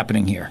that's what's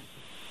happening here.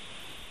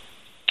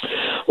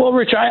 Well,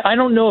 Rich, I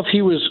don't know if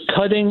he was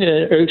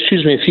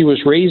if he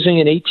was raising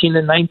in 18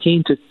 and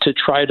 19 to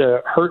try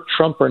to hurt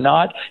Trump or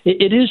not.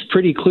 It is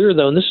pretty clear,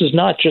 though, and this is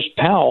not just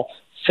Powell.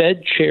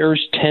 Fed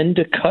chairs tend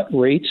to cut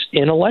rates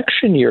in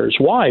election years.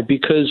 Why?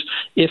 Because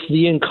if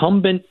the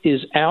incumbent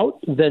is out,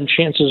 then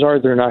chances are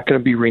they're not going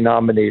to be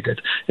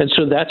renominated. And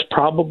so that's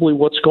probably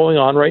what's going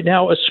on right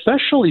now,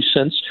 especially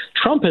since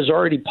Trump has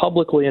already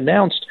publicly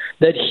announced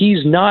that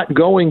he's not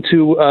going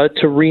to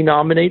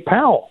renominate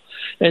Powell.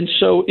 And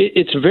so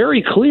it's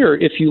very clear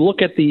if you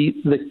look at the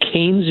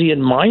Keynesian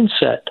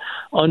mindset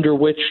under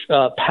which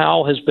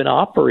Powell has been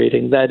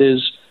operating, that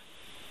is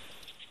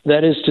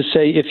to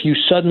say, if you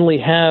suddenly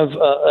have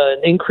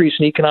an increase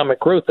in economic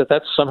growth,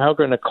 that's somehow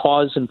going to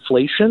cause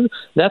inflation.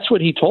 That's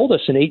what he told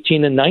us in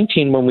 18 and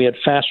 19 when we had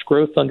fast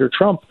growth under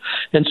Trump.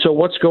 And so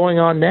what's going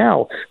on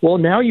now? Well,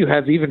 now you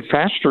have even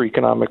faster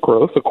economic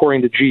growth,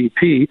 according to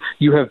GDP.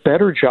 You have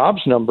better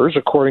jobs numbers,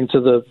 according to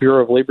the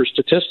Bureau of Labor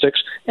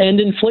Statistics, and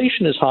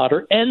inflation is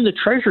hotter, and the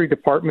Treasury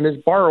Department is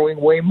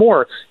borrowing way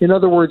more. In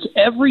other words,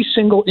 every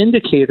single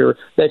indicator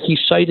that he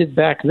cited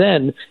back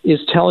then is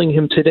telling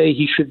him today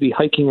he should be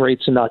hiking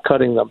rates and not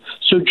cutting them.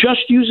 So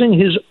just using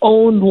his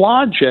own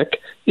logic,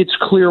 it's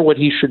clear what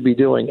he should be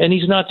doing. And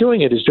he's not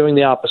doing it. He's doing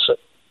the opposite.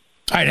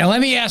 All right, now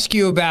let me ask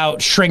you about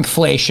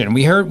shrinkflation.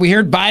 We heard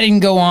Biden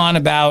go on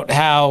about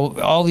how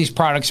all these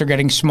products are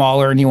getting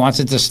smaller and he wants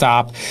it to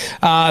stop.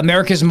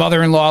 America's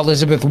mother-in-law,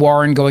 Elizabeth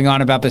Warren, going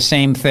on about the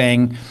same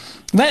thing.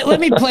 Let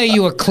me play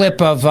you a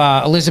clip of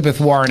Elizabeth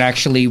Warren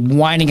actually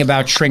whining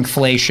about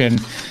shrinkflation.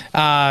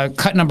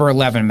 Cut number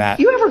 11, Matt.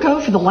 You ever go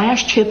for the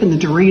last chip in the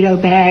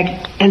Dorito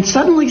bag and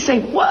suddenly say,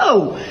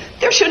 whoa,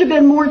 there should have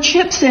been more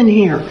chips in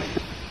here?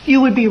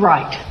 You would be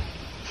right.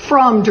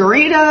 From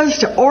Doritos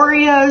to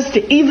Oreos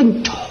to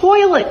even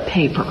toilet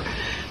paper.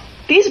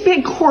 These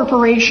big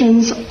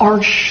corporations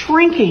are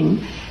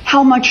shrinking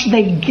how much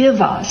they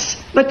give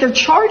us, but they're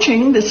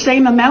charging the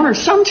same amount or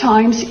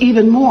sometimes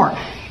even more.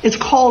 It's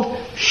called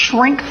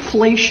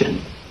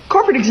shrinkflation.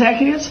 Corporate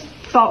executives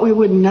thought we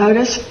wouldn't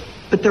notice,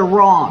 but they're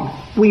wrong.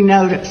 We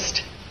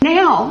noticed.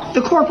 Now,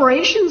 the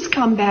corporations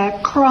come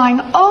back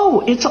crying,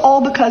 oh, it's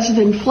all because of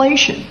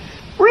inflation.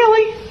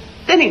 Really?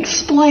 Then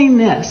explain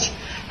this.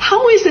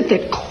 How is it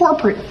that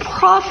corporate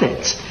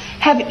profits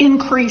have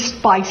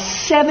increased by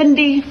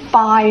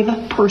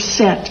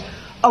 75%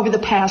 over the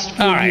past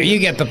few years? All right, you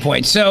get the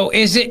point. So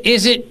is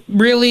it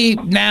really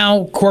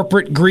now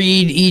corporate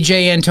greed,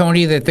 E.J.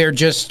 Antoni, that they're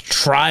just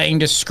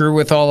trying to screw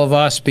with all of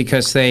us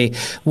because they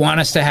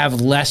want us to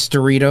have less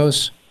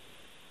Doritos?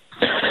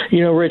 You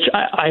know, Rich,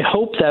 I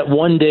hope that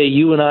one day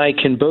you and I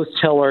can both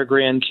tell our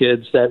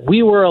grandkids that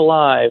we were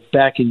alive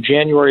back in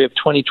January of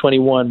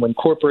 2021 when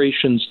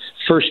corporations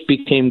first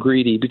became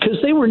greedy,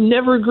 because they were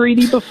never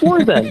greedy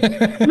before then.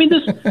 I mean,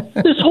 this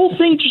whole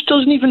thing just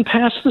doesn't even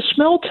pass the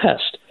smell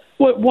test.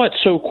 What?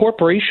 So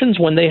corporations,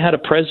 when they had a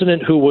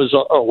president who was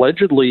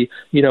allegedly,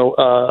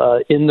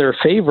 in their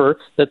favor,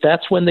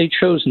 that's when they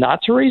chose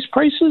not to raise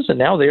prices, and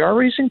now they are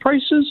raising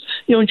prices?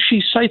 And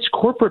she cites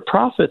corporate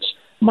profits.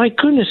 My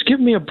goodness, give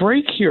me a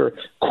break here.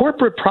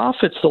 Corporate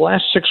profits the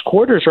last 6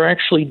 quarters are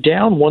actually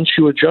down once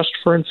you adjust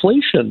for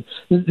inflation.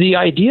 The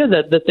idea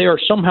that they are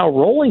somehow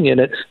rolling in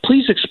it,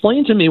 please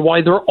explain to me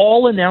why they're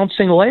all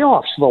announcing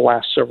layoffs the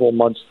last several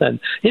months then.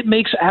 It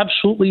makes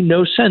absolutely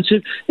no sense.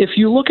 If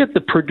you look at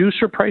the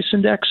producer price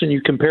index and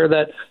you compare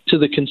that to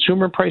the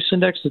consumer price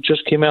index that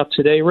just came out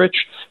today,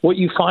 Rich, what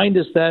you find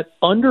is that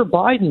under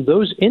Biden,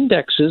 those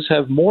indexes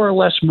have more or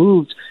less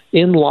moved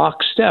in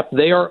lockstep.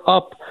 They are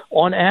up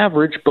on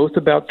average both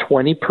about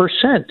 20%.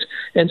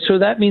 And so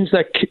that means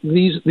that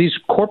these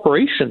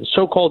corporations,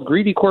 so-called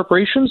greedy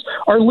corporations,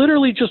 are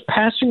literally just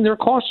passing their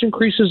cost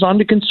increases on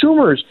to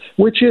consumers,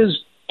 which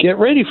is, get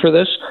ready for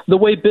this, the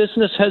way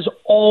business has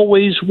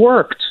always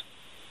worked.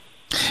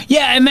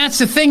 Yeah, and that's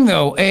the thing,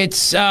 though.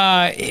 It's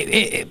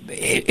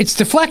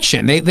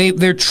deflection.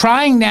 They're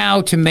trying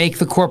now to make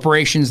the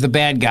corporations the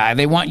bad guy.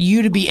 They want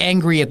you to be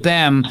angry at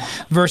them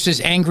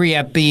versus angry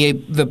at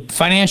the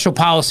financial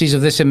policies of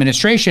this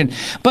administration.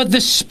 But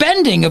the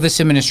spending of this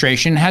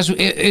administration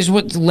is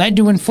what led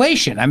to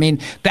inflation. I mean,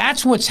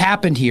 that's what's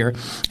happened here.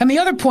 And the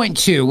other point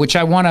too, which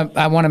I want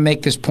to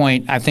make this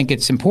point, I think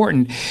it's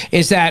important,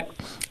 is that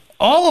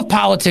all of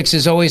politics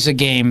is always a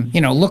game.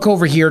 Look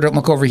over here, don't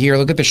look over here,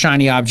 look at the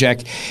shiny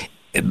object.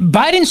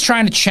 Biden's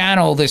trying to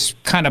channel this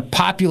kind of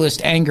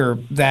populist anger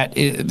that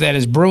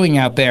is brewing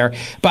out there,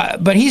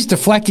 but he's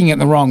deflecting it in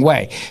the wrong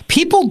way.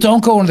 People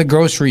don't go into the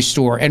grocery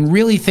store and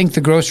really think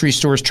the grocery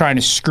store is trying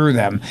to screw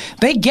them.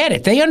 They get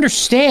it. They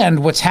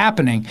understand what's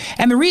happening.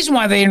 And the reason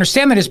why they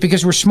understand that is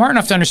because we're smart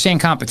enough to understand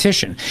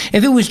competition.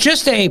 If it was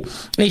just a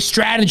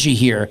strategy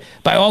here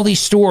by all these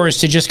stores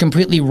to just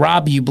completely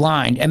rob you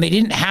blind, and they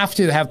didn't have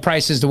to have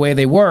prices the way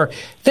they were,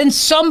 then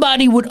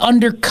somebody would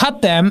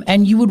undercut them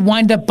and you would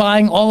wind up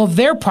buying all of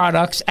their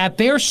products at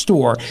their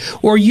store,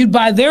 or you'd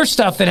buy their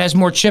stuff that has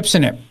more chips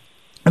in it.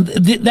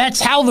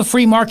 That's how the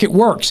free market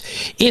works.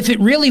 If it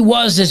really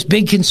was this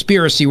big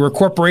conspiracy where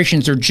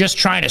corporations are just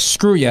trying to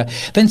screw you,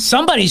 then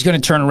somebody's going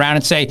to turn around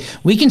and say,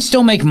 we can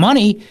still make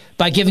money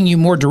by giving you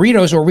more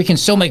Doritos, or we can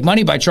still make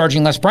money by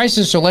charging less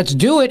prices, so let's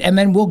do it, and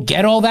then we'll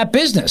get all that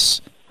business.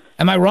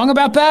 Am I wrong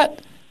about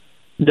that?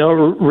 No,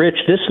 Rich,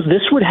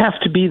 this would have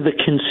to be the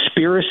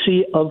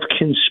conspiracy of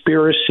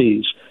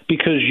conspiracies,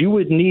 because you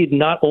would need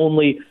not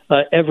only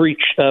every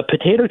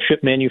potato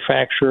chip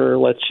manufacturer,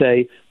 let's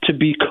say, to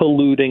be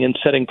colluding and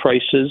setting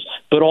prices,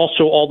 but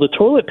also all the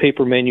toilet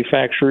paper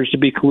manufacturers to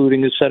be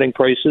colluding and setting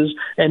prices,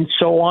 and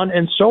so on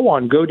and so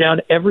on. Go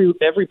down every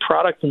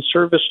product and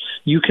service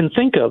you can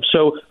think of.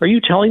 So are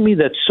you telling me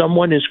that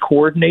someone is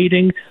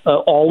coordinating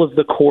all of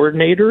the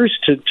coordinators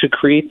to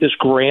create this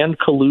grand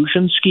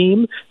collusion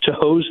scheme to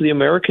hose the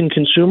American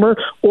consumer?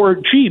 Or,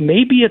 gee,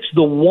 maybe it's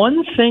the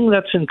one thing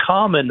that's in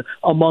common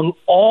among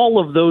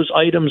all of those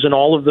items and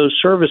all of those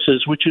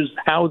services, which is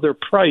how they're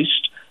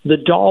priced, the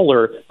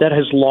dollar, that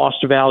has lost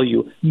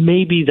value.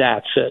 Maybe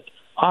that's it.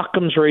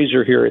 Occam's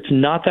razor here. It's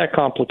not that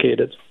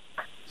complicated.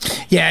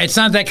 Yeah, it's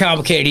not that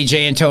complicated,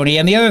 E.J. Antoni.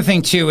 And the other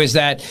thing, too, is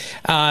that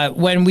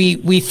when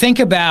we think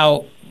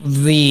about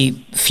the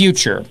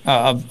future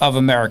of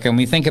America, and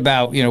we think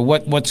about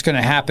what's going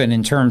to happen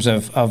in terms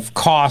of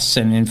costs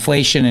and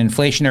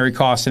inflationary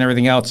costs and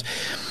everything else,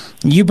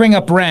 you bring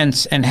up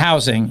rents and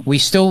housing.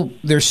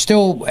 There's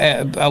still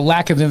a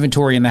lack of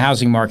inventory in the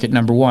housing market,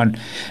 number one.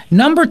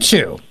 Number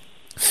two,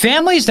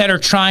 families that are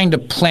trying to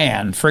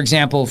plan, for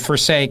example, for,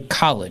 say,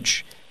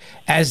 college,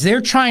 as they're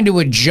trying to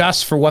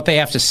adjust for what they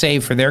have to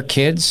save for their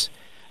kids,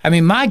 I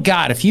mean, my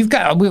God, if you've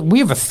got, we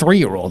have a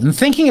 3-year-old, and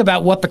thinking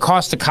about what the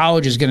cost of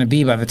college is going to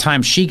be by the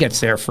time she gets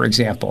there, for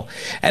example,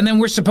 and then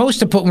we're supposed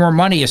to put more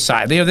money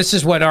aside. This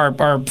is what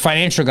our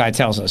financial guy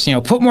tells us.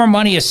 Put more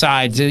money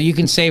aside so you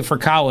can save for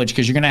college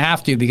because you're going to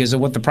have to because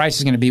of what the price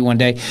is going to be one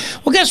day.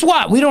 Well, guess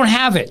what? We don't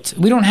have it.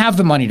 We don't have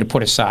the money to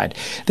put aside.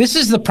 This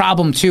is the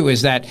problem, too,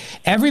 is that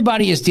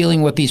everybody is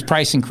dealing with these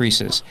price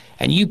increases,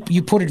 and you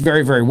put it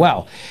very, very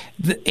well.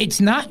 It's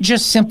not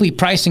just simply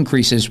price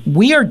increases.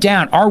 We are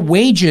down. Our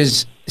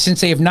wages, since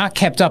they have not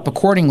kept up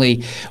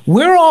accordingly,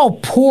 we're all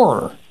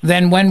poorer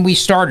than when we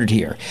started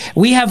here.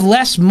 We have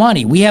less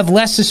money. We have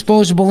less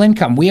disposable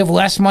income. We have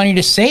less money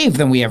to save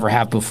than we ever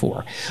have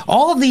before.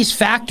 All of these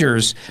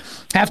factors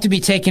have to be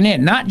taken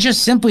in, not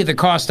just simply the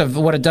cost of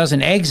what a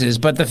dozen eggs is,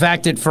 but the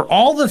fact that for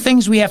all the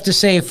things we have to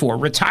save for,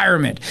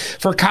 retirement,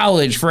 for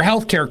college, for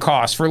healthcare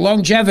costs, for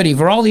longevity,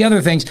 for all the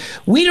other things,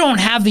 we don't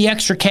have the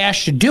extra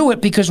cash to do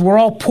it because we're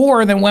all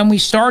poorer than when we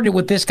started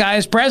with this guy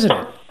as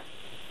president.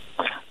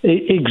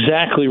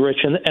 Exactly, Rich.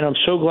 And I'm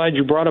so glad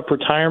you brought up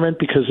retirement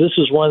because this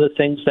is one of the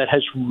things that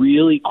has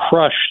really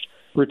crushed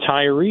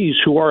retirees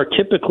who are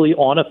typically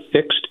on a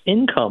fixed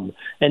income.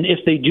 And if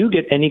they do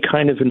get any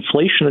kind of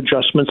inflation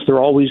adjustments, they're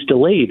always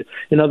delayed.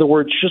 In other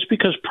words, just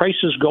because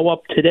prices go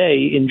up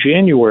today in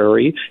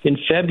January, in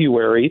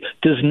February,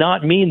 does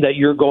not mean that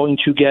you're going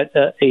to get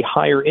a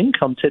higher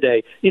income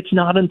today. It's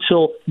not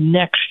until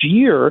next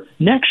year,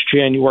 next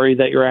January,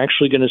 that you're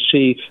actually going to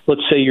see,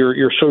 let's say,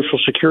 your Social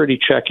Security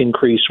check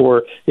increase,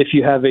 or if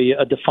you have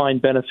a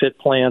defined benefit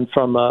plan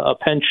from a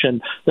pension,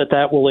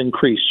 that will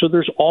increase. So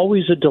there's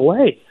always a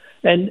delay.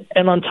 And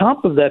on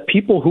top of that,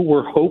 people who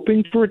were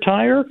hoping to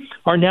retire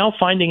are now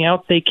finding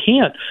out they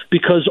can't,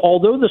 because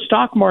although the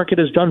stock market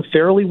has done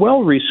fairly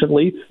well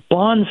recently,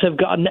 bonds have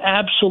gotten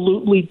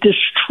absolutely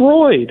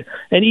destroyed.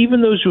 And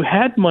even those who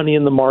had money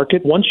in the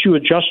market, once you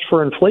adjust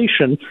for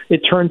inflation, it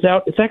turns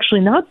out it's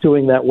actually not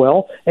doing that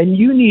well. And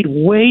you need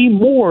way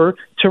more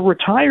to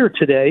retire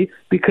today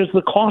because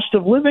the cost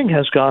of living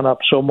has gone up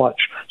so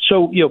much.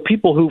 So,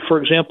 people who,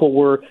 for example,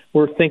 were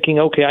thinking,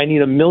 okay, I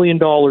need $1 million,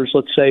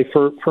 let's say,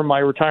 for my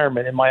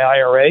retirement in my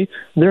IRA,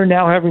 they're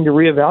now having to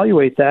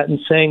reevaluate that and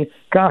saying,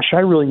 gosh, I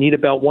really need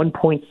about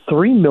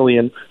 $1.3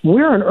 million.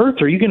 Where on earth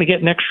are you going to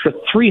get an extra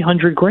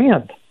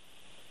 $300,000?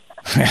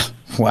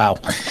 Wow.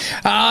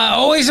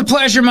 Always a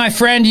pleasure, my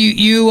friend.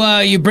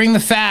 You bring the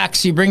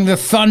facts. You bring the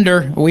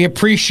thunder. We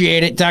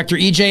appreciate it. Dr.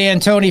 E.J.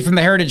 Antoni from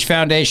the Heritage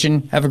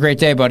Foundation. Have a great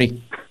day,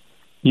 buddy.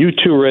 You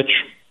too, Rich.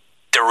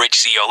 The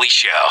Rich Zeoli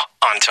Show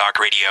on Talk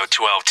Radio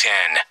 1210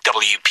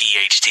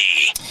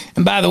 WPHT.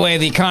 And by the way,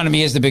 the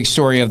economy is the big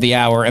story of the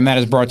hour, and that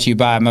is brought to you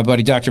by my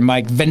buddy Dr.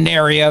 Mike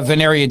Veneria,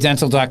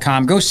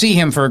 veneriadental.com. Go see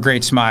him for a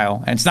great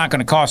smile, and it's not going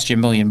to cost you $1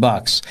 million,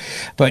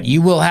 but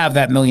you will have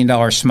that $1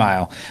 million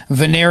smile.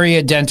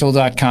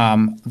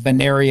 veneriadental.com,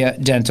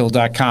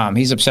 veneriadental.com.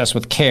 He's obsessed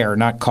with care,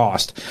 not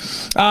cost.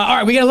 All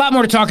right, we got a lot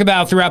more to talk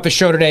about throughout the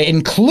show today,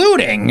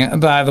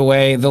 including, by the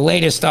way, the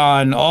latest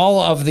on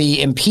all of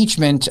the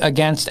impeachment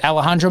against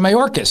Alejandro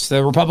Mayorkas.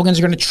 The Republicans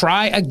are going to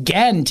try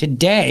again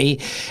today,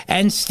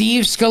 and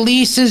Steve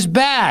Scalise is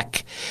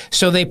back.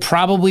 So they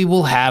probably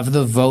will have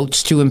the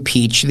votes to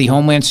impeach the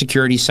Homeland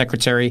Security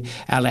Secretary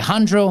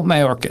Alejandro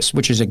Mayorkas,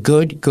 which is a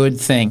good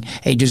thing,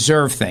 a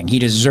deserved thing. He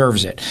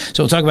deserves it.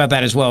 So we'll talk about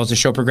that as well as the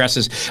show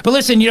progresses. But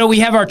listen, we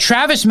have our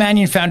Travis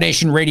Manion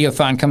Foundation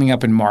Radiothon coming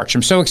up in March.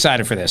 I'm so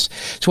excited for this.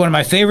 It's one of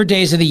my favorite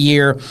days of the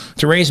year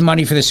to raise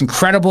money for this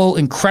incredible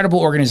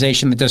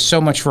organization that does so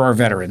much for our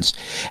veterans.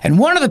 And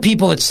one of the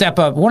people that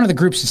one of the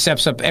groups that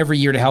steps up every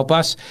year to help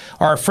us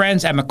are our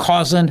friends at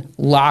McCausland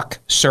Lock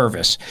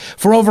Service.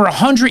 For over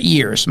 100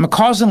 years,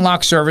 McCausland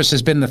Lock Service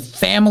has been the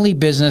family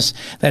business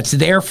that's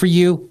there for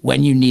you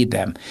when you need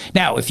them.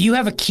 Now, if you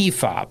have a key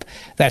fob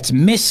that's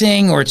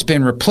missing, or it's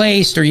been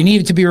replaced, or you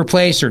need it to be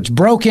replaced, or it's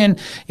broken,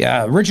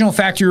 original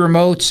factory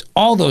remotes,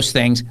 all those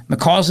things,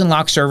 McCausland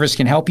Lock Service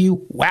can help you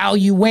while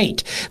you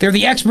wait. They're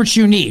the experts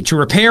you need to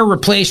repair,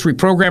 replace,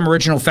 reprogram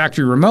original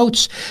factory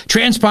remotes,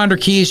 transponder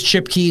keys,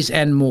 chip keys,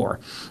 and more.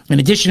 In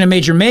addition to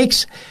major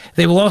makes,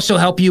 they will also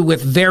help you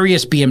with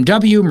various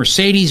BMW,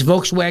 Mercedes,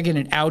 Volkswagen,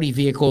 and Audi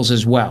vehicles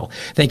as well.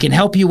 They can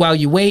help you while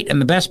you wait, and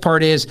the best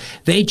part is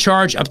they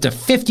charge up to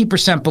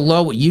 50%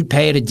 below what you'd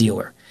pay at a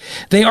dealer.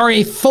 They are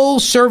a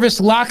full-service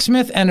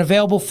locksmith and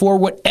available for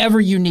whatever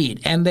you need,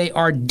 and they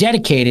are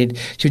dedicated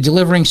to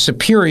delivering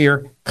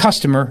superior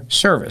customer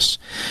service.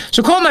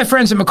 So call my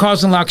friends at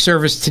McCausland Lock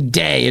Service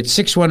today at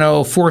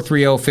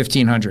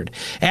 610-430-1500.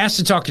 Ask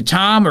to talk to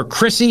Tom or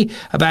Chrissy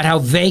about how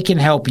they can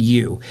help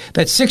you.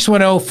 That's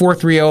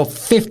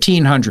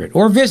 610-430-1500.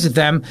 Or visit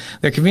them.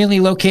 They're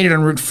conveniently located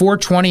on Route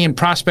 420 in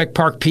Prospect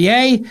Park,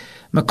 PA.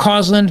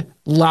 McCausland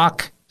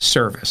Lock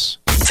Service.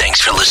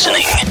 Thanks for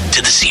listening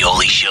to the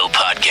Zeoli Show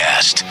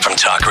podcast from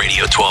Talk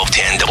Radio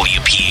 1210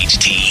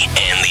 WPHT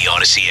and the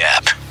Odyssey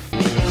app.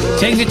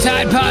 Take the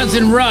Tide Pods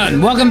and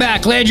run. Welcome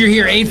back. Glad you're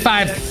here.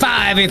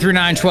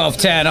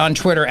 855-839-1210 on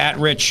Twitter at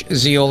Rich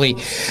Zeoli.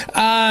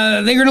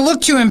 They're going to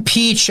look to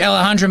impeach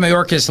Alejandro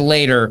Mayorkas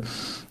later.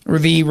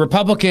 The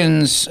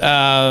Republicans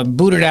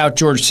booted out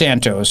George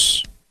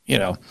Santos.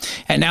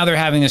 and now they're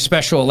having a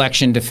special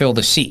election to fill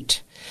the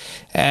seat.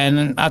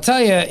 And I'll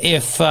tell you,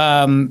 if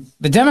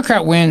the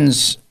Democrat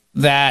wins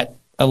that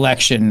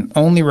election,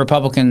 only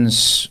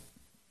Republicans,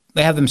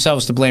 they have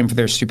themselves to blame for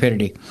their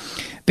stupidity.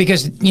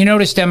 Because you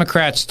notice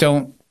Democrats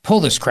don't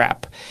pull this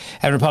crap,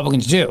 and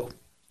Republicans do.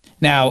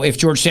 Now, if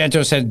George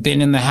Santos had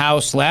been in the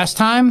House last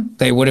time,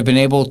 they would have been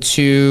able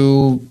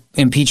to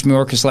impeach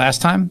Mayorkas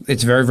last time.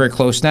 It's very, very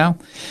close now.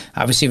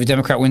 Obviously, if a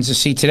Democrat wins the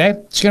seat today,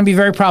 it's going to be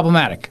very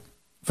problematic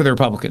for the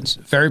Republicans.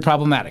 Very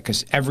problematic,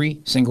 because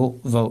every single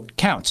vote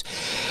counts.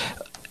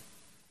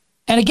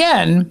 And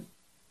again,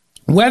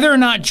 whether or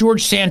not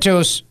George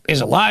Santos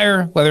is a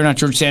liar, whether or not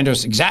George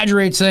Santos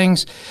exaggerates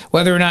things,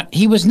 whether or not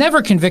he was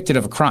never convicted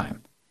of a crime.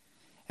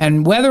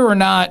 And whether or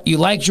not you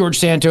like George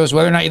Santos,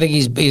 whether or not you think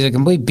he's a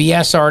complete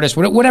BS artist,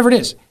 whatever it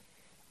is,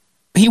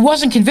 he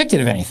wasn't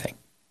convicted of anything.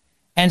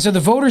 And so the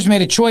voters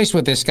made a choice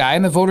with this guy,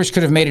 and the voters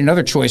could have made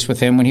another choice with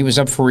him when he was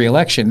up for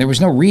re-election. There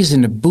was no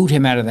reason to boot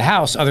him out of the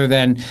House other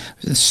than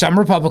some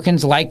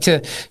Republicans like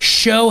to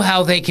show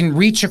how they can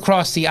reach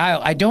across the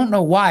aisle. I don't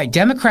know why.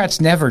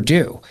 Democrats never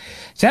do.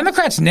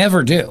 Democrats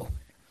never do.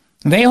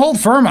 They hold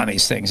firm on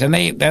these things, and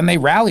they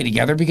rally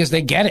together because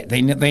they get it.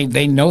 They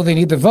know they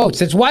need the votes.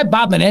 That's why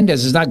Bob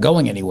Menendez is not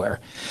going anywhere.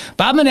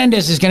 Bob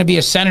Menendez is going to be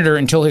a senator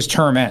until his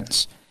term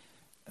ends.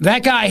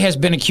 That guy has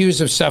been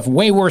accused of stuff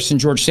way worse than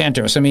George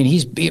Santos. I mean,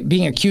 he's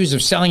being accused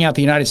of selling out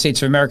the United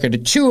States of America to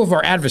two of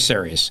our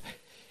adversaries,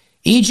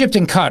 Egypt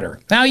and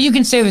Qatar. Now, you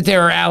can say that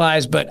they're our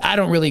allies, but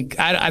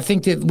I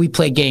think that we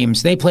play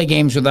games. They play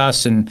games with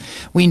us, and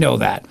we know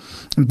that.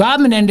 Bob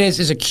Menendez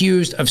is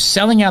accused of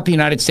selling out the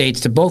United States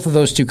to both of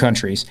those two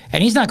countries,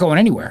 and he's not going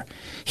anywhere.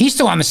 He's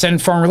still on the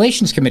Senate Foreign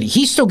Relations Committee.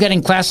 He's still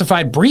getting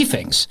classified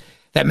briefings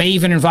that may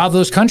even involve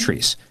those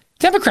countries.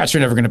 Democrats are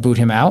never going to boot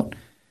him out.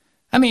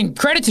 I mean,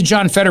 credit to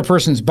John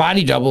Fetterperson's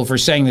body double for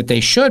saying that they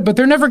should, but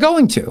they're never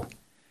going to.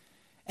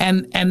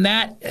 And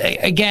that,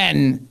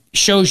 again,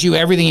 shows you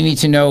everything you need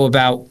to know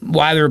about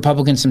why the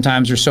Republicans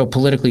sometimes are so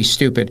politically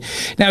stupid.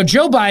 Now,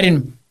 Joe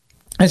Biden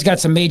has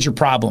got some major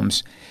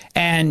problems.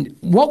 And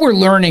what we're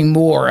learning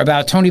more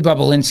about Tony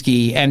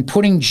Bobulinski and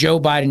putting Joe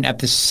Biden at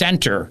the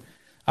center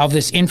of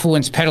this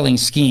influence peddling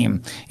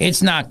scheme,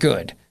 it's not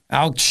good.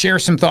 I'll share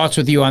some thoughts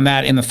with you on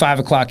that in the 5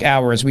 o'clock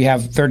hour as we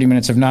have 30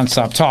 minutes of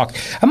nonstop talk.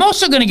 I'm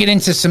also going to get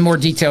into some more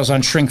details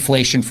on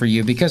shrinkflation for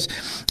you, because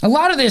a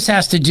lot of this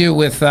has to do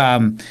with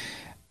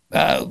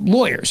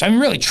lawyers. I mean,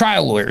 really,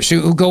 trial lawyers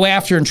who go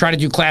after and try to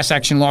do class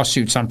action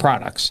lawsuits on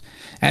products.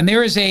 And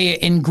there is a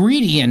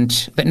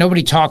ingredient that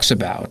nobody talks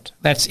about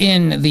that's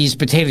in these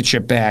potato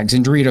chip bags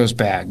and Doritos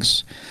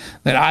bags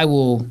that I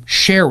will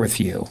share with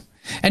you.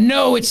 And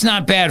no, it's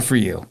not bad for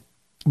you,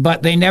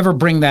 but they never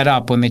bring that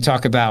up when they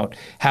talk about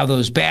how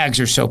those bags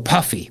are so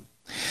puffy.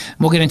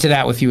 We'll get into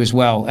that with you as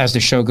well as the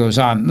show goes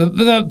on.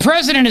 The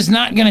president is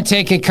not going to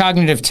take a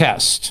cognitive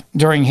test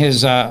during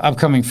his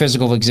upcoming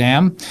physical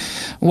exam.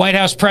 White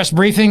House press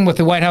briefing with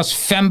the White House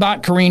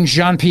fembot Karine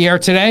Jean-Pierre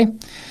today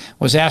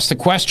was asked the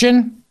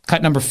question.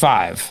 Cut number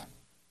 5.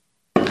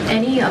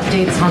 Any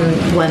updates on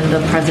when the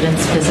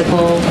president's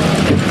physical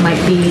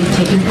might be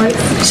taking place?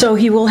 So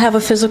he will have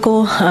a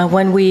physical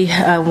when we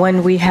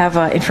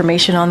have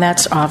information on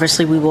that. So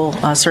obviously, we will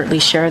certainly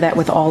share that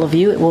with all of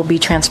you. It will be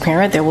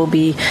transparent. There will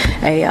be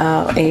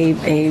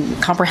a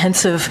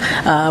comprehensive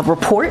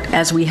report,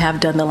 as we have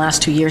done the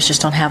last 2 years.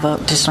 Just don't have a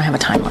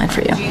timeline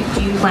for you.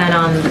 Do you plan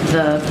on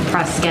the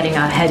press getting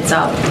a heads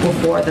up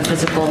before the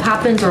physical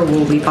happens, or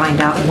will we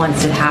find out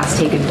once it has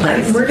taken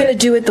place? We're going to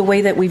do it the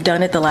way that we've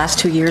done it the last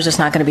 2 years. It's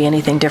not going to be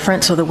anything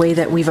different. So the way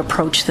that we've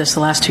approached this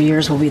the last 2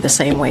 years will be the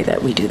same way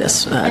that we do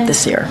this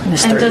this year,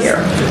 this third year.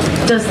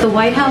 Does the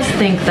White House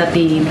think that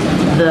the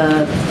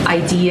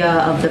idea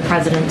of the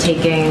president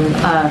taking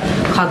a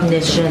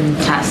cognition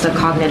test, a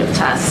cognitive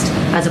test,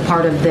 as a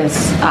part of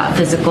this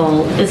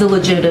physical is a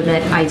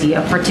legitimate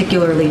idea,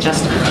 particularly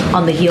just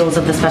on the heels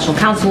of the special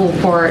counsel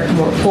report,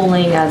 more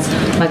polling, as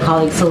my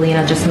colleague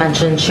Selena just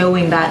mentioned,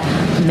 showing that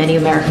many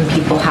American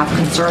people have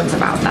concerns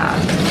about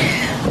that?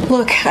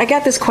 Look, I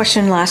got this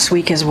question last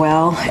week as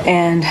well,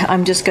 and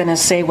I'm just going to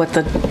say what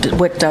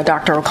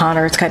Dr.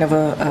 O'Connor, it's kind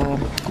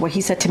of what he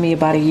said to me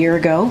about a year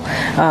ago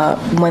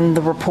when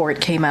the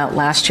report came out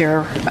last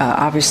year,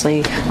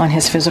 obviously on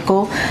his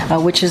physical,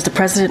 which is the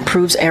president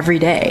proves every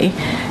day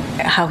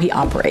how he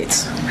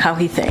operates, how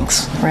he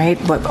thinks, right?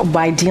 But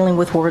by dealing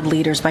with world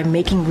leaders, by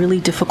making really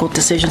difficult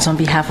decisions on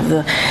behalf of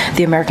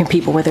the American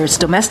people, whether it's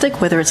domestic,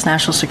 whether it's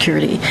national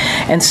security.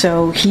 And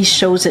so he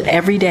shows it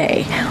every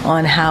day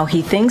on how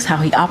he thinks, how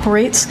he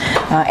operates.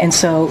 And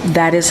so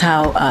that is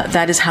how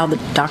the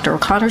Dr.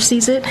 O'Connor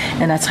sees it,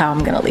 and that's how I'm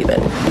going to leave it.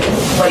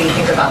 What do you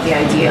think about the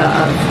idea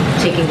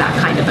of taking that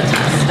kind of a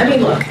test? I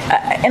mean, look,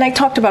 and I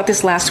talked about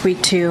this last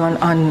week too on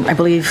I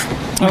believe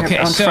on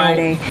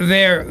Friday.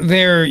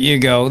 There you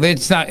go.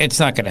 It's not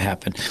going to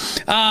happen.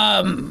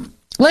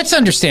 Let's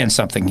understand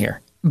something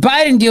here.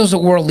 Biden deals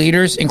with world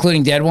leaders,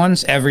 including dead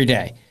ones, every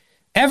day.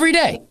 Every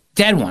day,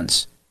 dead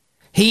ones.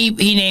 He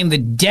named the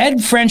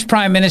dead French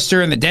prime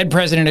minister and the dead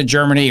president of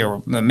Germany,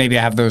 or maybe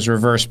I have those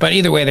reversed, but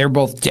either way, they're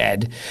both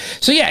dead.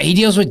 So yeah, he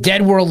deals with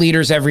dead world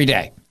leaders every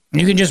day.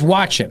 You can just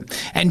watch him.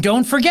 And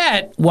don't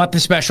forget what the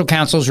special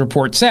counsel's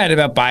report said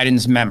about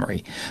Biden's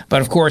memory.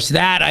 But of course,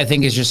 that I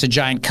think is just a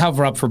giant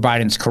cover-up for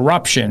Biden's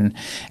corruption.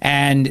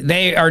 And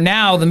they are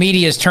now, the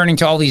media is turning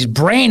to all these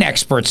brain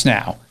experts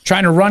now,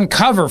 trying to run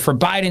cover for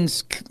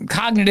Biden's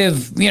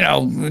cognitive,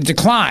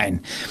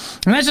 decline.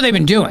 And that's what they've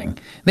been doing.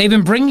 They've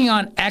been bringing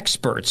on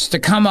experts to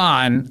come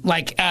on,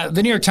 like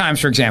the New York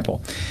Times, for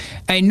example.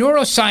 A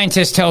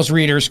neuroscientist tells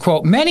readers,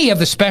 quote, many of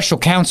the special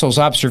counsel's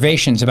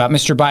observations about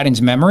Mr.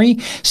 Biden's memory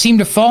seem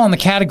to fall in the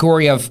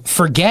category of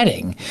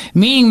forgetting,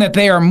 meaning that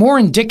they are more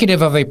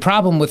indicative of a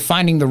problem with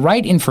finding the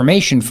right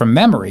information from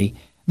memory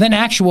than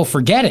actual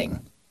forgetting.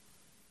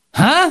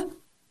 Huh?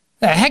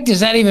 The heck does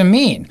that even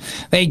mean?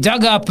 They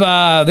dug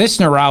up this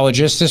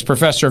neurologist, this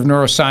professor of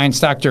neuroscience,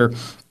 Dr.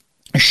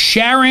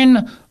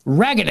 Sharon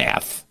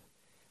Raganath,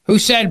 who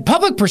said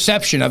public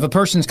perception of a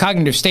person's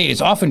cognitive state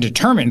is often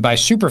determined by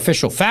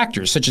superficial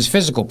factors such as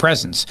physical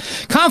presence,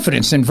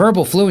 confidence, and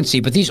verbal fluency,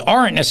 but these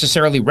aren't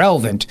necessarily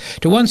relevant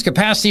to one's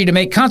capacity to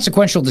make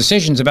consequential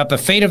decisions about the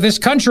fate of this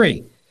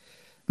country.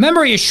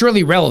 Memory is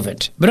surely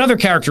relevant, but other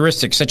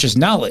characteristics such as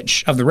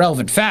knowledge of the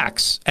relevant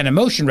facts and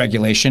emotion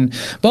regulation,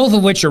 both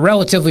of which are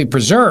relatively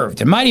preserved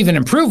and might even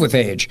improve with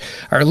age,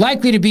 are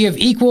likely to be of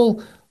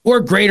equal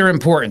or greater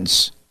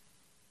importance.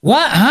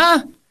 What?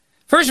 Huh?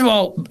 First of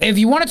all, if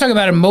you want to talk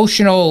about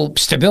emotional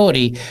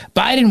stability,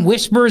 Biden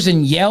whispers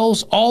and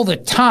yells all the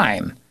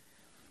time.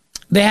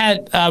 They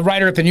had a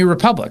writer at the New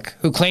Republic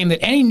who claimed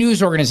that any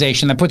news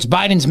organization that puts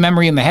Biden's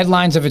memory in the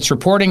headlines of its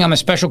reporting on the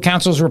special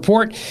counsel's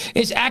report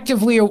is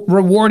actively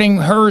rewarding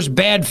her's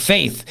bad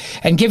faith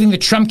and giving the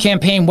Trump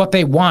campaign what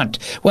they want,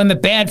 when the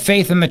bad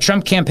faith and the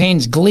Trump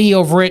campaign's glee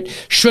over it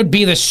should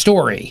be the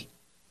story.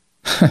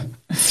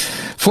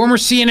 Former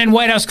CNN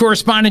White House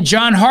correspondent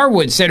John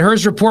Harwood said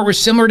Her's report was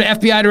similar to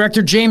FBI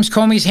Director James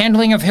Comey's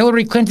handling of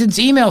Hillary Clinton's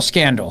email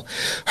scandal.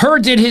 Her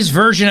did his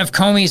version of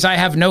Comey's I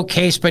have no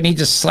case but need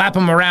to slap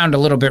him around a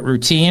little bit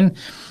routine.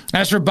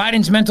 As for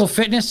Biden's mental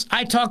fitness,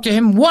 I talked to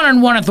him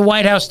one-on-one at the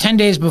White House 10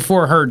 days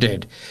before Her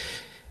did.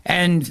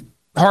 And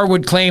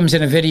Harwood claims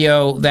in a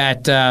video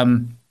that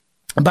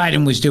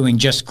Biden was doing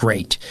just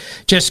great.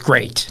 Just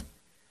great.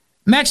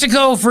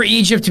 Mexico for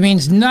Egypt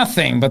means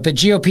nothing, but the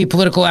GOP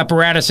political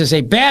apparatus is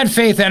a bad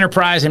faith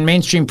enterprise, and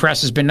mainstream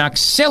press has been knocked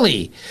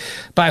silly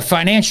by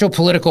financial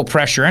political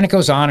pressure. And it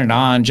goes on and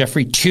on.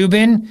 Jeffrey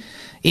Toobin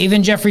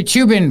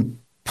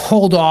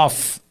pulled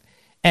off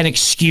an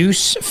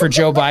excuse for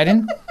Joe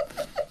Biden.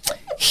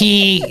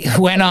 He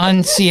went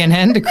on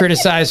CNN to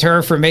criticize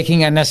her for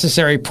making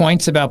unnecessary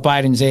points about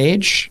Biden's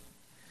age.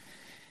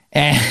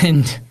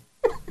 And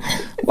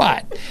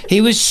what?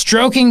 He was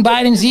stroking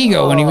Biden's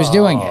ego when he was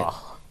doing it.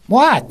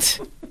 What?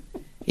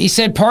 He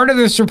said part of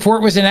this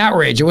report was an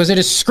outrage. It was a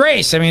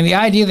disgrace. I mean, the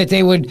idea that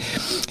he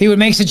would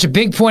make such a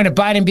big point of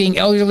Biden being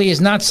elderly is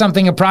not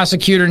something a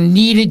prosecutor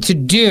needed to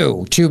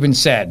do, Toobin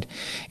said,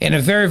 in a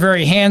very,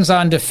 very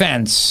hands-on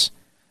defense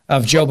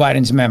of Joe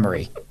Biden's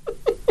memory.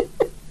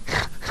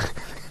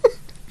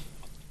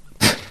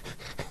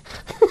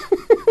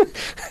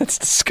 That's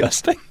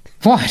disgusting.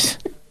 What?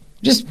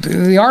 Just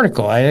the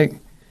article. I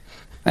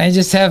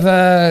just have,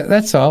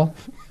 that's all.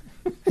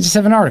 I just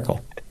have an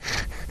article.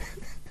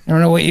 I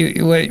don't know what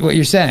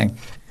you're saying.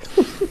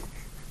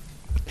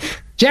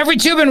 Jeffrey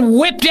Toobin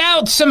whipped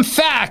out some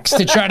facts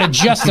to try to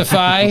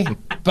justify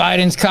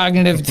Biden's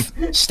cognitive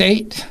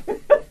state.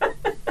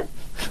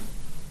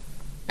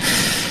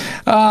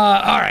 All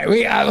right,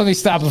 let me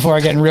stop before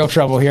I get in real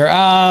trouble here. We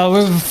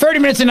have 30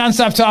 minutes of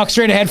nonstop talk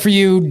straight ahead for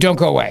you. Don't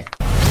go away.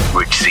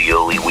 Rich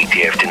Zeoli,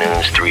 weekday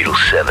afternoons 3 to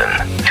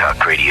 7.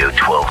 Talk Radio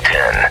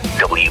 1210,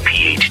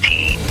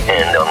 WPHT,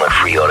 and on the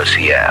free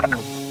Odyssey app.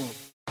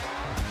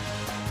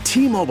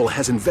 T-Mobile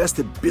has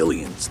invested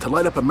billions to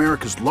light up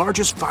America's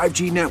largest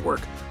 5G network,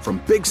 from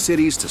big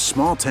cities to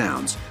small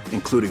towns,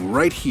 including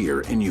right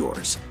here in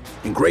yours.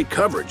 And great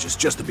coverage is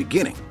just the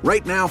beginning.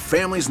 Right now,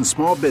 families and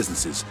small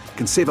businesses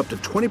can save up to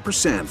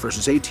 20%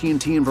 versus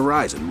AT&T and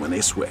Verizon when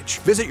they switch.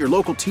 Visit your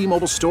local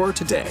T-Mobile store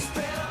today.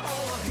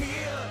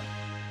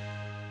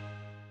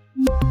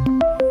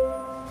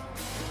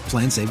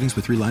 Plan savings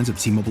with 3 lines of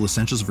T-Mobile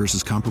Essentials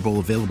versus comparable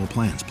available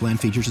plans. Plan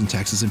features and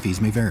taxes and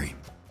fees may vary.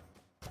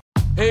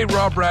 Hey,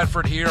 Rob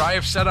Bradford here. I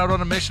have set out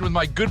on a mission with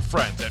my good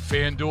friends at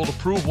FanDuel to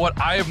prove what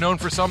I have known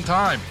for some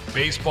time.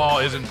 Baseball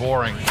isn't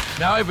boring.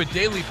 Now I have a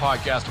daily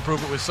podcast to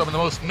prove it with some of the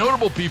most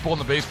notable people in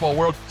the baseball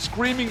world,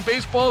 screaming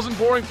baseball isn't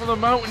boring from the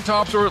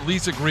mountaintops, or at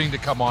least agreeing to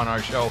come on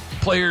our show.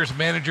 Players,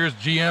 managers,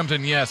 GMs,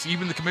 and yes,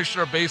 even the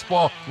commissioner of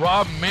baseball,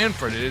 Rob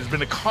Manfred. It has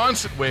been a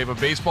constant wave of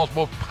baseball's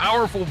most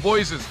powerful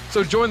voices.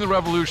 So join the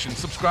revolution.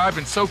 Subscribe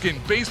and soak in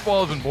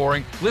Baseball Isn't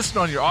Boring. Listen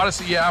on your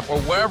Odyssey app or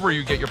wherever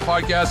you get your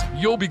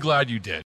podcasts. You'll be glad you did.